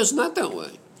it's Beferish not that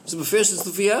way. It's Beferish it's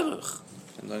L'fi Erech.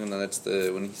 That's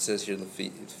the when he says here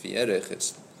L'fi Erech,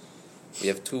 it's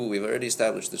we've already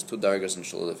established there's two dargas in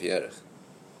Shalol L'fi Erech.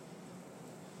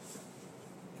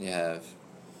 You have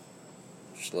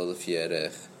Shalol L'fi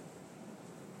Erech.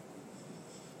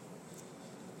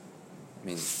 I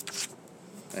mean,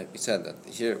 we said that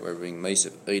here we're being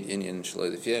Meisiv Eid Inyan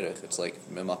Shalol L'fi Erech. It's like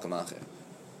Memakamacher.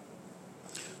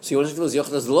 So you want to feel as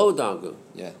Yochid as low darga?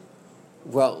 Yeah.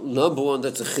 Well, number one,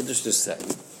 that's a chiddush to say.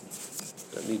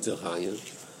 That needs a chayah.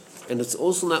 And it's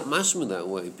also not mashma that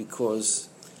way, because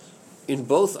in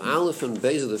both Aleph and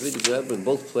Beis of the Fidik Rebbe, in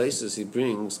both places, he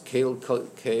brings Keil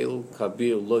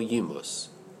Kabir Lo Yimos.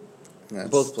 In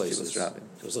both places.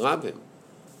 It was Rabbim.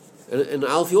 And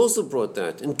Aleph, he also brought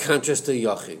that, in contrast to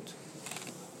Yachid.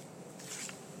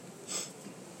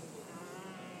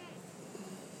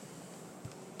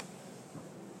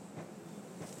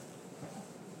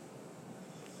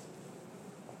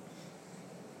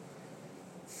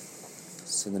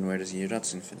 So then where does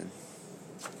Yiratzin fit in?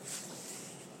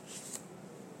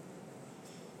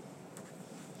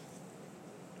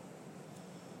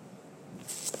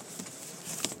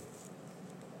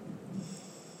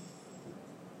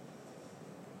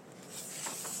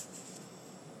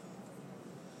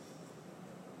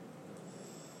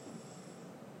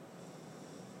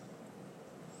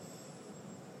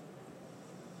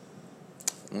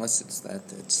 Unless it's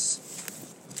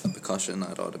a precaution,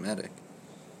 not automatic.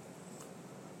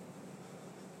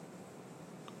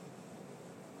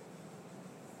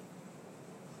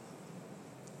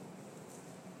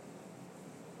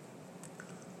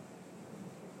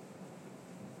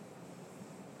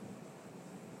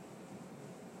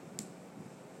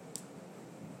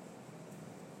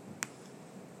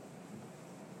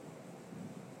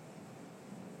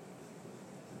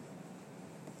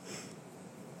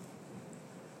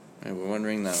 Right, we're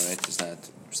wondering now, right, is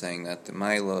that we're saying that the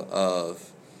Maila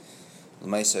of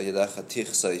L'maisa Yadacha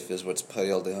Tichsaif is what's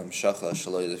Payal de Hamshacha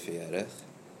Shaloi L'fi Erech.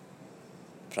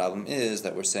 The problem is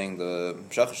that we're saying the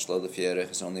Hamshacha Shaloi L'fi Erech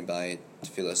is only by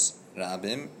Tfilas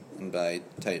Rabim and by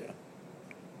Teira,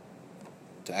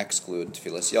 to exclude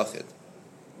Tfilas Yachid.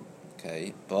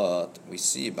 Okay, but we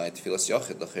see by Tfilas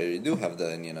Yachid, you do have the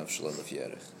Inyan of Shaloi L'fi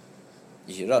Erech.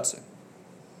 Yihiratzin.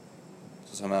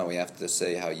 So somehow we have to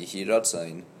say how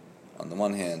Yihiratzin, on the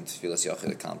one hand, Tfilas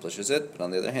Yachid accomplishes it, but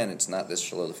on the other hand, it's not this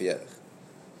Shalol L'fi Erech.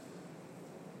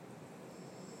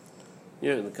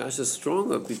 Yeah, the kasha is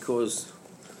stronger because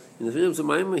in the videos of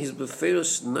Maamar, he's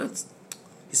beferish not.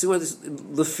 You see why this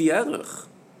L'fi Erech?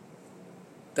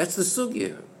 That's the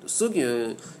sugya. The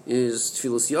sugya is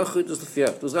Tfilas Yachid is L'fi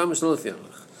Erech. There's Ramish L'fi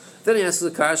Erech. Then he asks the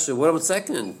kasha, what about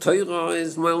second? Torah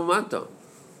is Ma'almata.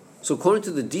 So according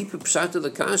to the deeper pshat of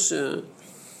the kasha,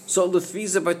 so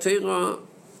L'fiza by Torah,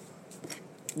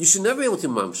 you should never be able to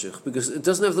mamshich because it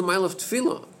doesn't have the mile of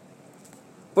tefillah.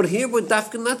 But here we're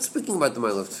dafka not speaking about the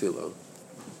mile of tefillah.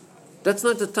 That's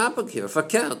not the topic here.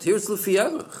 Fakert. Here's Lefi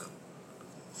Yarach.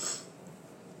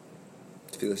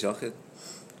 Tefillas Yachid?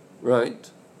 Right.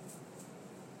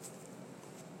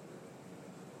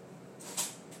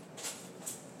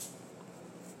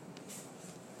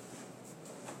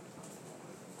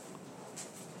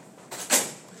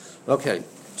 Okay,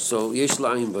 so yesh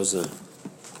la'ayin bazeh.